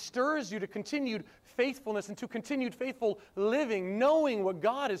pray that it stirs you to continued faithfulness and to continued faithful living, knowing what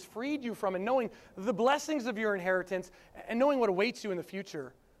God has freed you from and knowing the blessings of your inheritance and knowing what awaits you in the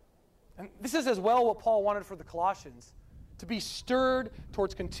future. And this is as well what Paul wanted for the Colossians, to be stirred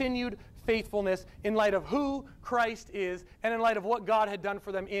towards continued faithfulness in light of who Christ is and in light of what God had done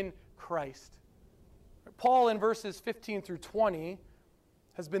for them in Christ. Paul in verses 15 through 20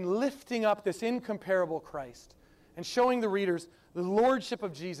 has been lifting up this incomparable Christ and showing the readers the lordship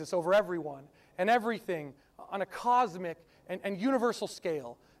of Jesus over everyone and everything on a cosmic and universal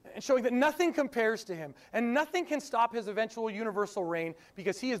scale, and showing that nothing compares to him and nothing can stop his eventual universal reign,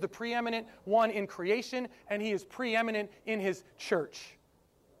 because he is the preeminent one in creation and he is preeminent in his church.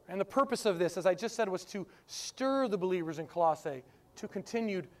 And the purpose of this, as I just said, was to stir the believers in Colossae to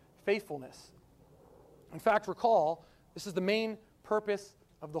continued faithfulness. In fact, recall, this is the main purpose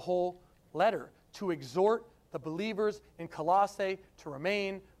of the whole letter, to exhort the believers in Colossae to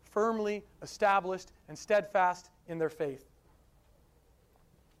remain firmly established and steadfast in their faith.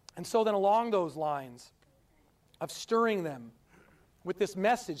 And so then along those lines of stirring them with this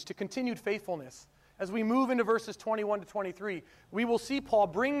message to continued faithfulness as we move into verses 21 to 23, we will see Paul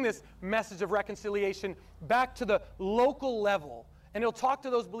bring this message of reconciliation back to the local level. And he'll talk to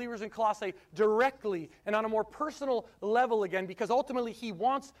those believers in Colossae directly and on a more personal level again, because ultimately he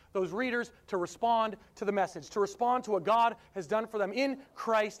wants those readers to respond to the message, to respond to what God has done for them in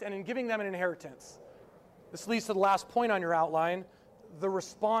Christ and in giving them an inheritance. This leads to the last point on your outline, the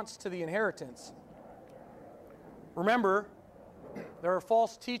response to the inheritance. Remember, there are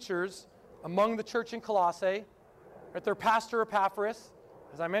false teachers among the church in Colossae. Right? Their pastor Epaphras,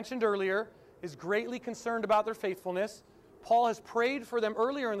 as I mentioned earlier, is greatly concerned about their faithfulness. Paul has prayed for them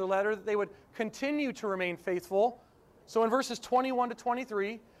earlier in the letter that they would continue to remain faithful. So in verses 21 to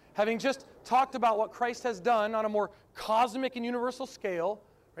 23, having just talked about what Christ has done on a more cosmic and universal scale,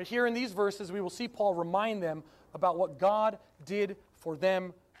 right here in these verses we will see Paul remind them about what God did for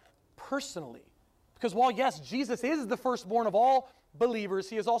them personally. Because while, yes, Jesus is the firstborn of all believers,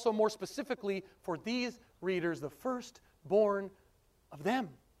 he is also more specifically for these readers the firstborn of them.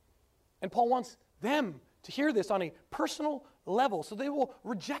 And Paul wants them to hear this on a personal level, so they will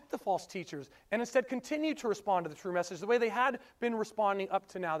reject the false teachers and instead continue to respond to the true message the way they had been responding up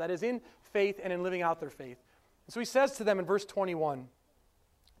to now, that is in faith and in living out their faith. And so he says to them in verse 21,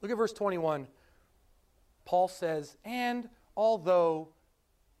 look at verse 21, Paul says, and although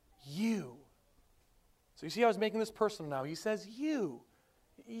you, so you see how he's making this personal now, he says you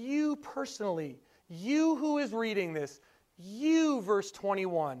personally, you who is reading this, you, verse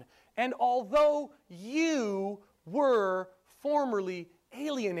 21, and although you were formerly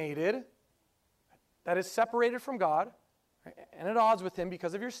alienated, that is separated from God, and at odds with him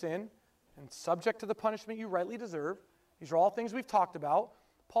because of your sin, and subject to the punishment you rightly deserve, these are all things we've talked about,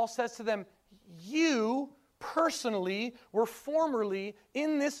 Paul says to them, you personally were formerly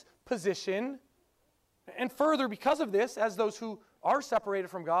in this position, and further, because of this, as those who are separated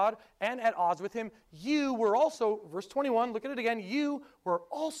from God and at odds with him, you were also, verse 21, look at it again, you were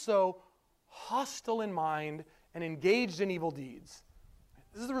also hostile in mind and engaged in evil deeds.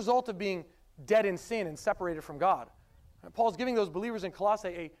 This is the result of being dead in sin and separated from God. Paul's giving those believers in Colossae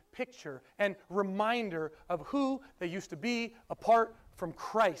a picture and reminder of who they used to be apart from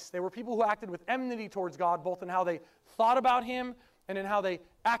Christ. They were people who acted with enmity towards God, both in how they thought about him and in how they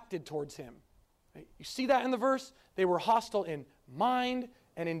acted towards him. You see that in the verse? They were hostile in mind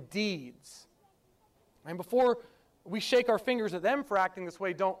and in deeds. And before we shake our fingers at them for acting this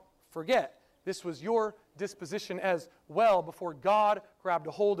way, don't forget, this was your disposition as well before God grabbed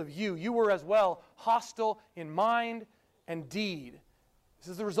a hold of you. You were as well hostile in mind and deed. This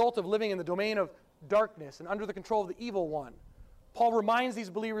is the result of living in the domain of darkness and under the control of the evil one. Paul reminds these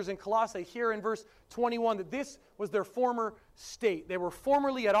believers in Colossae here in verse 21 that this was their former state. They were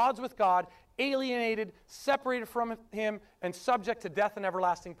formerly at odds with God, alienated, separated from him, and subject to death and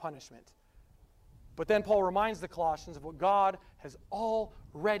everlasting punishment. But then Paul reminds the Colossians of what God has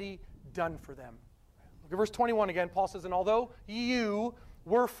already done for them. Look at verse 21 again. Paul says, and although you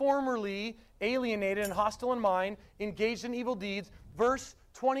were formerly alienated and hostile in mind, engaged in evil deeds, verse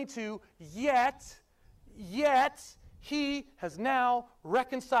 22, yet he has now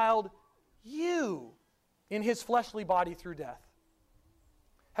reconciled you in his fleshly body through death.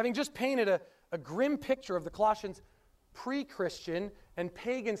 Having just painted a grim picture of the Colossians' pre-Christian and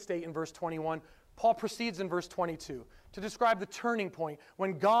pagan state in verse 21, Paul proceeds in verse 22 to describe the turning point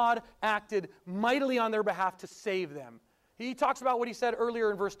when God acted mightily on their behalf to save them. He talks about what he said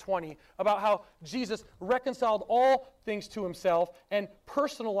earlier in verse 20, about how Jesus reconciled all things to himself and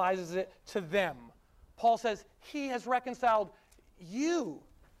personalizes it to them. Paul says, he has reconciled you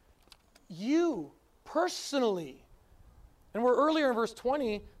personally. And where earlier in verse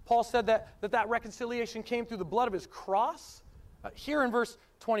 20, Paul said that reconciliation came through the blood of his cross. Here in verse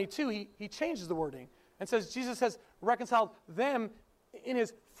 22, he changes the wording and says Jesus has reconciled them in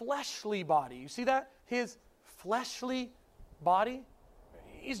his fleshly body. You see that? His fleshly body.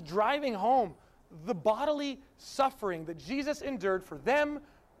 He's driving home the bodily suffering that Jesus endured for them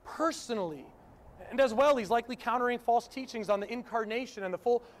personally. And as well, he's likely countering false teachings on the incarnation and the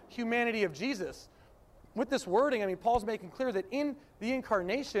full humanity of Jesus. With this wording, Paul's making clear that in the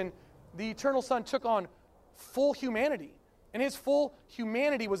incarnation, the eternal Son took on full humanity. And his full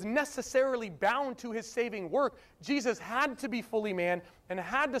humanity was necessarily bound to his saving work. Jesus had to be fully man and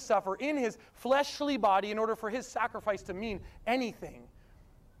had to suffer in his fleshly body in order for his sacrifice to mean anything.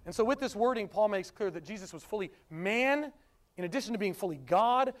 And so with this wording, Paul makes clear that Jesus was fully man in addition to being fully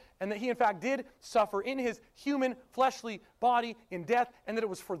God, and that he in fact did suffer in his human fleshly body in death, and that it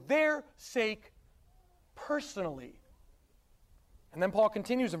was for their sake personally. And then Paul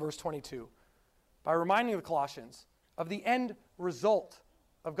continues in verse 22 by reminding the Colossians of the end result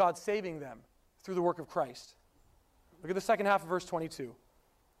of God saving them through the work of Christ. Look at the second half of verse 22.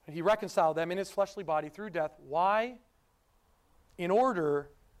 And he reconciled them in his fleshly body through death. Why? In order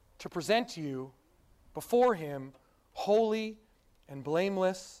to present you before him holy and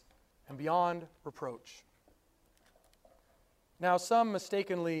blameless and beyond reproach. Now, some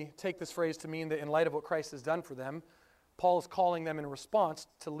mistakenly take this phrase to mean that in light of what Christ has done for them, Paul is calling them in response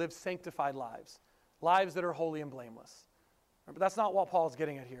to live sanctified lives, lives that are holy and blameless. But that's not what Paul is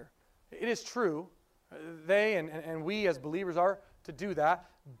getting at here. It is true, they and we as believers are to do that,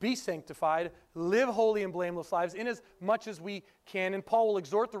 be sanctified, live holy and blameless lives in as much as we can. And Paul will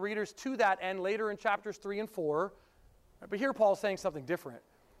exhort the readers to that end later in chapters 3 and 4. But here Paul is saying something different.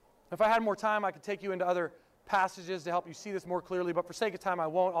 If I had more time, I could take you into other passages to help you see this more clearly. But for sake of time, I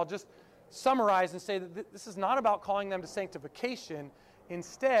won't. I'll just summarize and say that this is not about calling them to sanctification.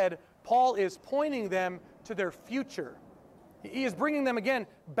 Instead, Paul is pointing them to their future. He is bringing them again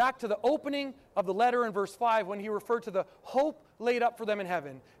back to the opening of the letter in verse 5 when he referred to the hope laid up for them in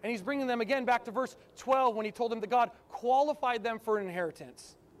heaven. And he's bringing them again back to verse 12 when he told them that God qualified them for an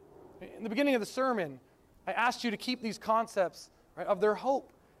inheritance. In the beginning of the sermon, I asked you to keep these concepts, right, of their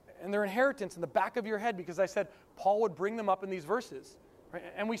hope and their inheritance in the back of your head because I said Paul would bring them up in these verses. Right?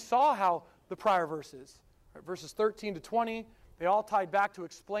 And we saw how the prior verses, right, verses 13 to 20, they all tied back to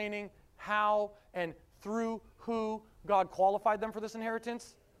explaining how and through who God qualified them for this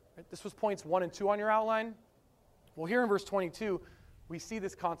inheritance. Right? This was points 1 and 2 on your outline. Well, here in verse 22, we see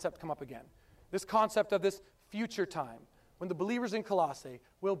this concept come up again. This concept of this future time when the believers in Colossae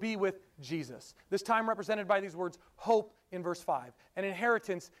will be with Jesus. This time represented by these words, hope in verse 5 and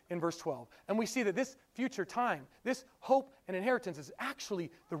inheritance in verse 12. And we see that this future time, this hope and inheritance is actually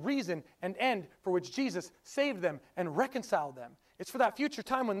the reason and end for which Jesus saved them and reconciled them. It's for that future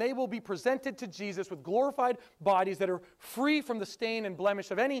time when they will be presented to Jesus with glorified bodies that are free from the stain and blemish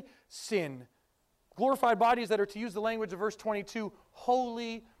of any sin. Glorified bodies that are, to use the language of verse 22,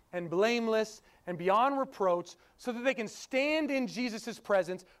 holy and blameless and beyond reproach, so that they can stand in Jesus'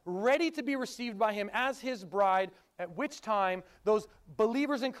 presence, ready to be received by him as his bride, at which time those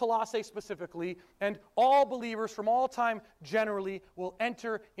believers in Colossae specifically, and all believers from all time generally, will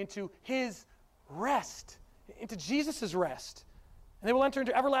enter into his rest, into Jesus' rest. And they will enter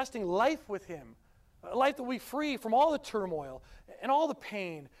into everlasting life with him, a life that will be free from all the turmoil and all the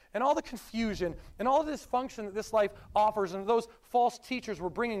pain and all the confusion and all the dysfunction that this life offers and those false teachers were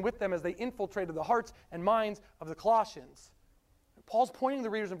bringing with them as they infiltrated the hearts and minds of the Colossians. Paul's pointing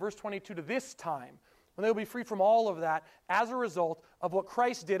the readers in verse 22 to this time when they will be free from all of that as a result of what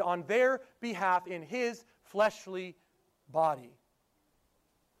Christ did on their behalf in his fleshly body.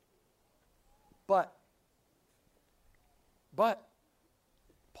 But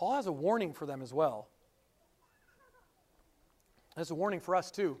Paul has a warning for them as well. There's a warning for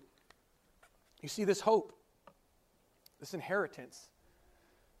us too. You see this hope, this inheritance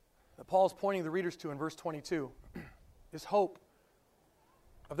that Paul is pointing the readers to in verse 22. This hope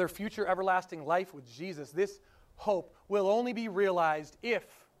of their future everlasting life with Jesus. This hope will only be realized if,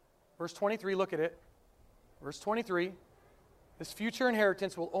 verse 23, look at it. Verse 23, this future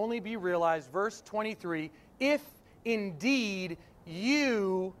inheritance will only be realized, verse 23, if indeed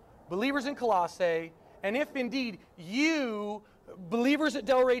you, believers in Colossae, and if indeed you, believers at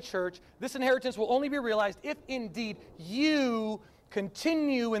Delray Church, this inheritance will only be realized if indeed you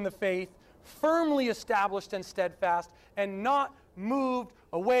continue in the faith, firmly established and steadfast, and not moved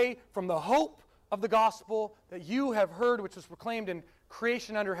away from the hope of the gospel that you have heard, which was proclaimed in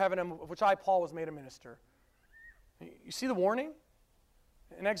creation under heaven, and of which I, Paul, was made a minister. You see the warning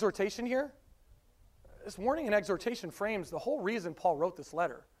and exhortation here? This warning and exhortation frames the whole reason Paul wrote this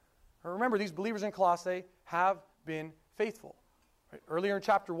letter. Remember, these believers in Colossae have been faithful. Right? Earlier in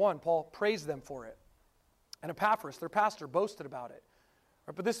chapter 1, Paul praised them for it. And Epaphras, their pastor, boasted about it.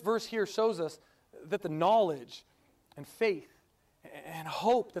 Right? But this verse here shows us that the knowledge and faith and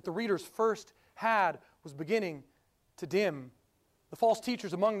hope that the readers first had was beginning to dim. The false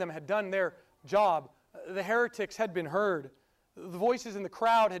teachers among them had done their job. The heretics had been heard. The voices in the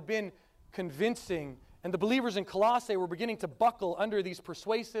crowd had been convincing. And the believers in Colossae were beginning to buckle under these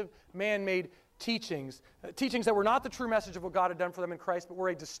persuasive, man-made teachings. Teachings that were not the true message of what God had done for them in Christ, but were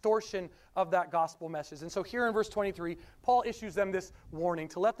a distortion of that gospel message. And so here in verse 23, Paul issues them this warning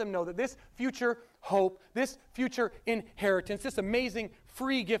to let them know that this future hope, this future inheritance, this amazing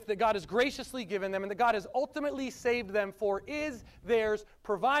free gift that God has graciously given them and that God has ultimately saved them for is theirs,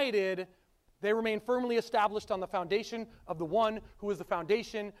 provided they remain firmly established on the foundation of the one who is the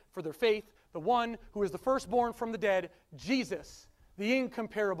foundation for their faith, the one who is the firstborn from the dead, Jesus, the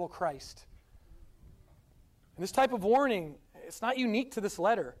incomparable Christ. And this type of warning, it's not unique to this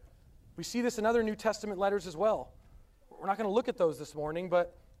letter. We see this in other New Testament letters as well. We're not going to look at those this morning,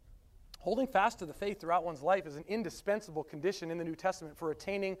 but holding fast to the faith throughout one's life is an indispensable condition in the New Testament for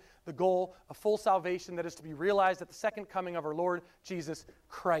attaining the goal of full salvation that is to be realized at the second coming of our Lord Jesus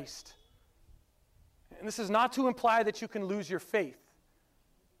Christ. And this is not to imply that you can lose your faith.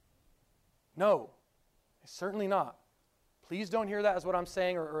 No, certainly not. Please don't hear that as what I'm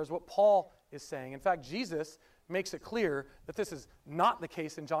saying or as what Paul is saying. In fact, Jesus makes it clear that this is not the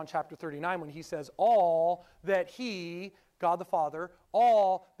case in John chapter 39 when he says, all that he, God the Father,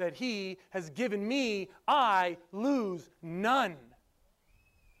 all that he has given me, I lose none.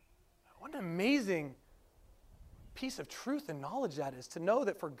 What an amazing piece of truth and knowledge that is, to know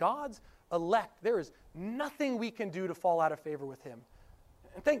that for God's elect, there is nothing we can do to fall out of favor with him.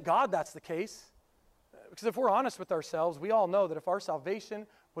 And thank God that's the case. Because if we're honest with ourselves, we all know that if our salvation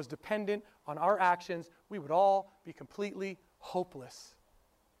was dependent on our actions, we would all be completely hopeless.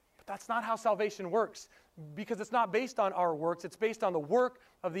 But that's not how salvation works, because it's not based on our works. It's based on the work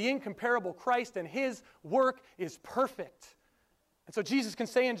of the incomparable Christ, and his work is perfect. And so Jesus can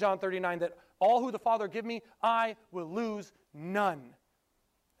say in John 39 that all who the Father give me, I will lose none.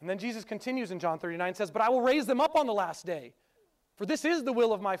 And then Jesus continues in John 39 and says, but I will raise them up on the last day. For this is the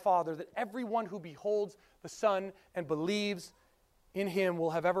will of my Father, that everyone who beholds the Son and believes in him will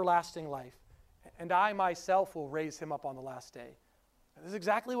have everlasting life. And I myself will raise him up on the last day. This is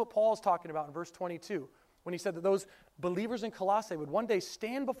exactly what Paul is talking about in verse 22, when he said that those believers in Colossae would one day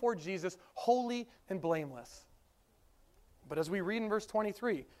stand before Jesus holy and blameless. But as we read in verse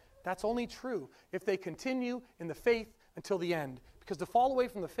 23, that's only true if they continue in the faith until the end. Because to fall away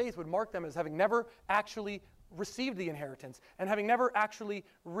from the faith would mark them as having never actually received the inheritance and having never actually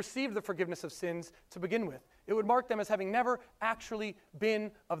received the forgiveness of sins to begin with. It would mark them as having never actually been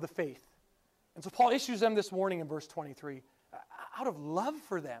of the faith. And so Paul issues them this warning in verse 23 out of love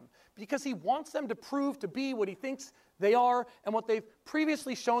for them, because he wants them to prove to be what he thinks they are and what they've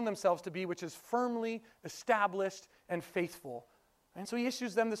previously shown themselves to be, which is firmly established and faithful. And so he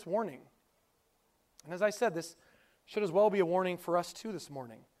issues them this warning. And as I said, this should as well be a warning for us too this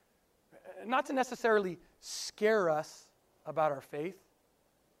morning. Not to necessarily scare us about our faith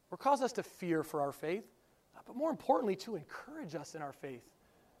or cause us to fear for our faith, but more importantly, to encourage us in our faith,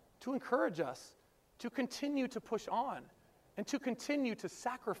 to encourage us to continue to push on and to continue to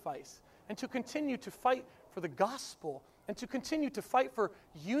sacrifice and to continue to fight for the gospel and to continue to fight for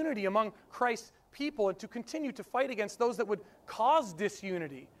unity among Christ's people and to continue to fight against those that would cause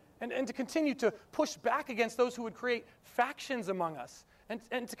disunity and to continue to push back against those who would create factions among us.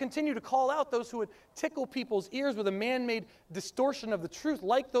 And to continue to call out those who would tickle people's ears with a man-made distortion of the truth,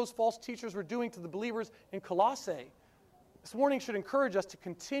 like those false teachers were doing to the believers in Colossae. This warning should encourage us to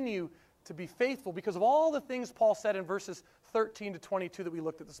continue to be faithful because of all the things Paul said in verses 13 to 22 that we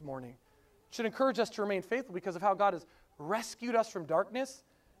looked at this morning. It should encourage us to remain faithful because of how God has rescued us from darkness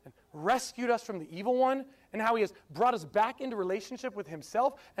and rescued us from the evil one, and how he has brought us back into relationship with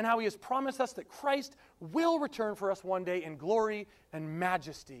himself, and how he has promised us that Christ will return for us one day in glory and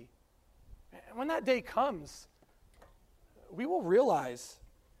majesty. And when that day comes, we will realize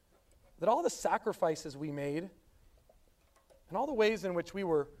that all the sacrifices we made and all the ways in which we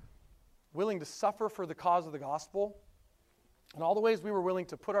were willing to suffer for the cause of the gospel, and all the ways we were willing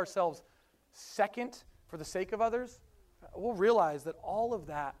to put ourselves second for the sake of others, we'll realize that all of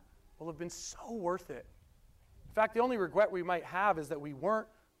that will have been so worth it. In fact, the only regret we might have is that we weren't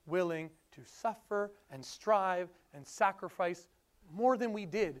willing to suffer and strive and sacrifice more than we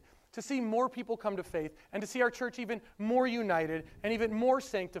did to see more people come to faith and to see our church even more united and even more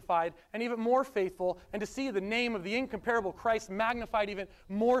sanctified and even more faithful and to see the name of the incomparable Christ magnified even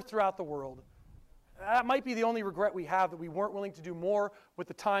more throughout the world. That might be the only regret we have, that we weren't willing to do more with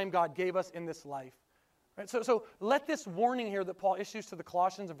the time God gave us in this life. Right? So let this warning here that Paul issues to the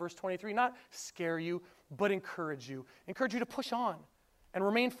Colossians in verse 23 not scare you, but encourage you. Encourage you to push on and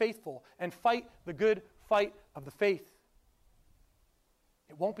remain faithful and fight the good fight of the faith.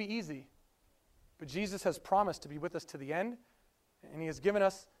 It won't be easy, but Jesus has promised to be with us to the end, and he has given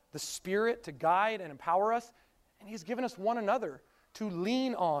us the Spirit to guide and empower us, and he has given us one another to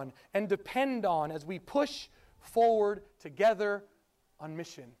lean on and depend on as we push forward together on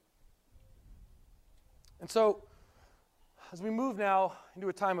mission. And so, as we move now into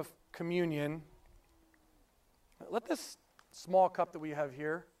a time of communion, let this small cup that we have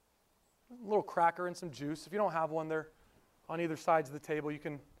here, a little cracker and some juice. If you don't have one, they're on either sides of the table. You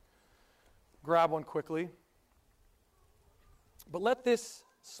can grab one quickly. But let this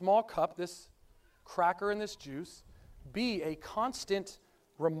small cup, this cracker and this juice, be a constant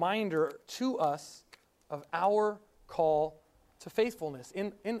reminder to us of our call to faithfulness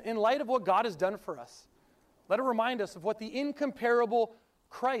in light of what God has done for us. Let it remind us of what the incomparable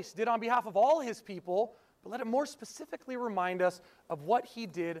Christ did on behalf of all his people, but let it more specifically remind us of what he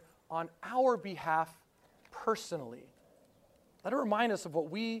did on our behalf personally. Let it remind us of what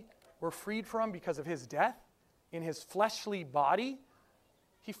we were freed from because of his death in his fleshly body.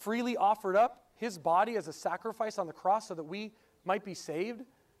 He freely offered up his body as a sacrifice on the cross so that we might be saved.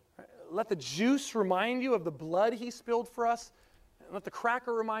 Let the juice remind you of the blood he spilled for us. Let the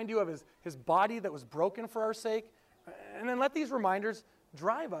cracker remind you of his body that was broken for our sake. And then let these reminders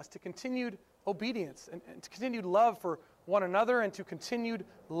drive us to continued obedience and to continued love for one another and to continued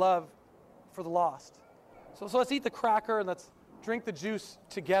love for the lost. So let's eat the cracker and let's drink the juice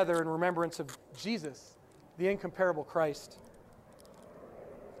together in remembrance of Jesus, the incomparable Christ.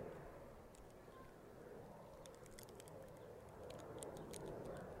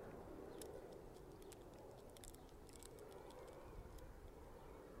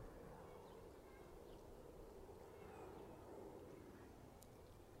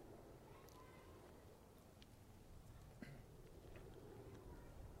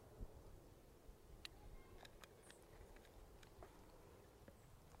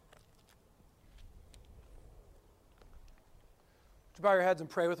 Bow your heads and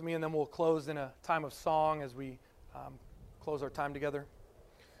pray with me, and then we'll close in a time of song as we close our time together.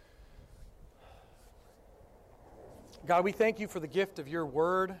 God, we thank you for the gift of your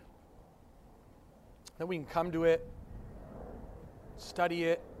word, that we can come to it, study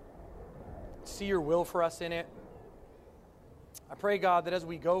it, see your will for us in it. I pray, God, that as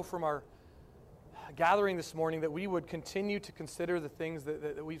we go from our gathering this morning, that we would continue to consider the things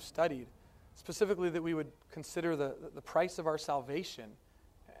that we've studied. Specifically, that we would consider the price of our salvation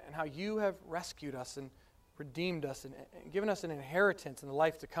and how you have rescued us and redeemed us and given us an inheritance in the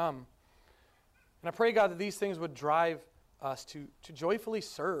life to come. And I pray, God, that these things would drive us to joyfully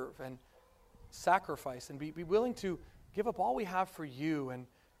serve and sacrifice and be willing to give up all we have for you and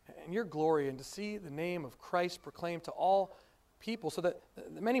your glory and to see the name of Christ proclaimed to all people so that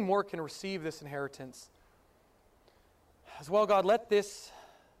many more can receive this inheritance. As well, God, let this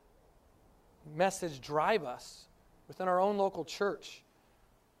message drive us within our own local church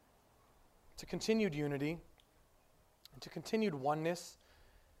to continued unity and to continued oneness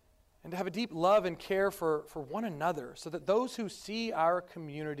and to have a deep love and care for one another so that those who see our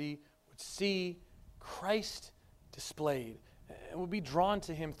community would see Christ displayed and would be drawn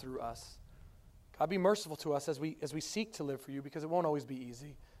to him through us. God, be merciful to us as we seek to live for you, because it won't always be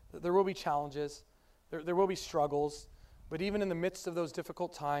easy. There will be challenges. There will be struggles. But even in the midst of those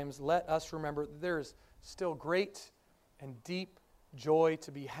difficult times, let us remember that there is still great and deep joy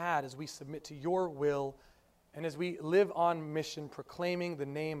to be had as we submit to your will and as we live on mission, proclaiming the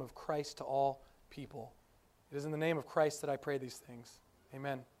name of Christ to all people. It is in the name of Christ that I pray these things.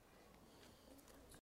 Amen.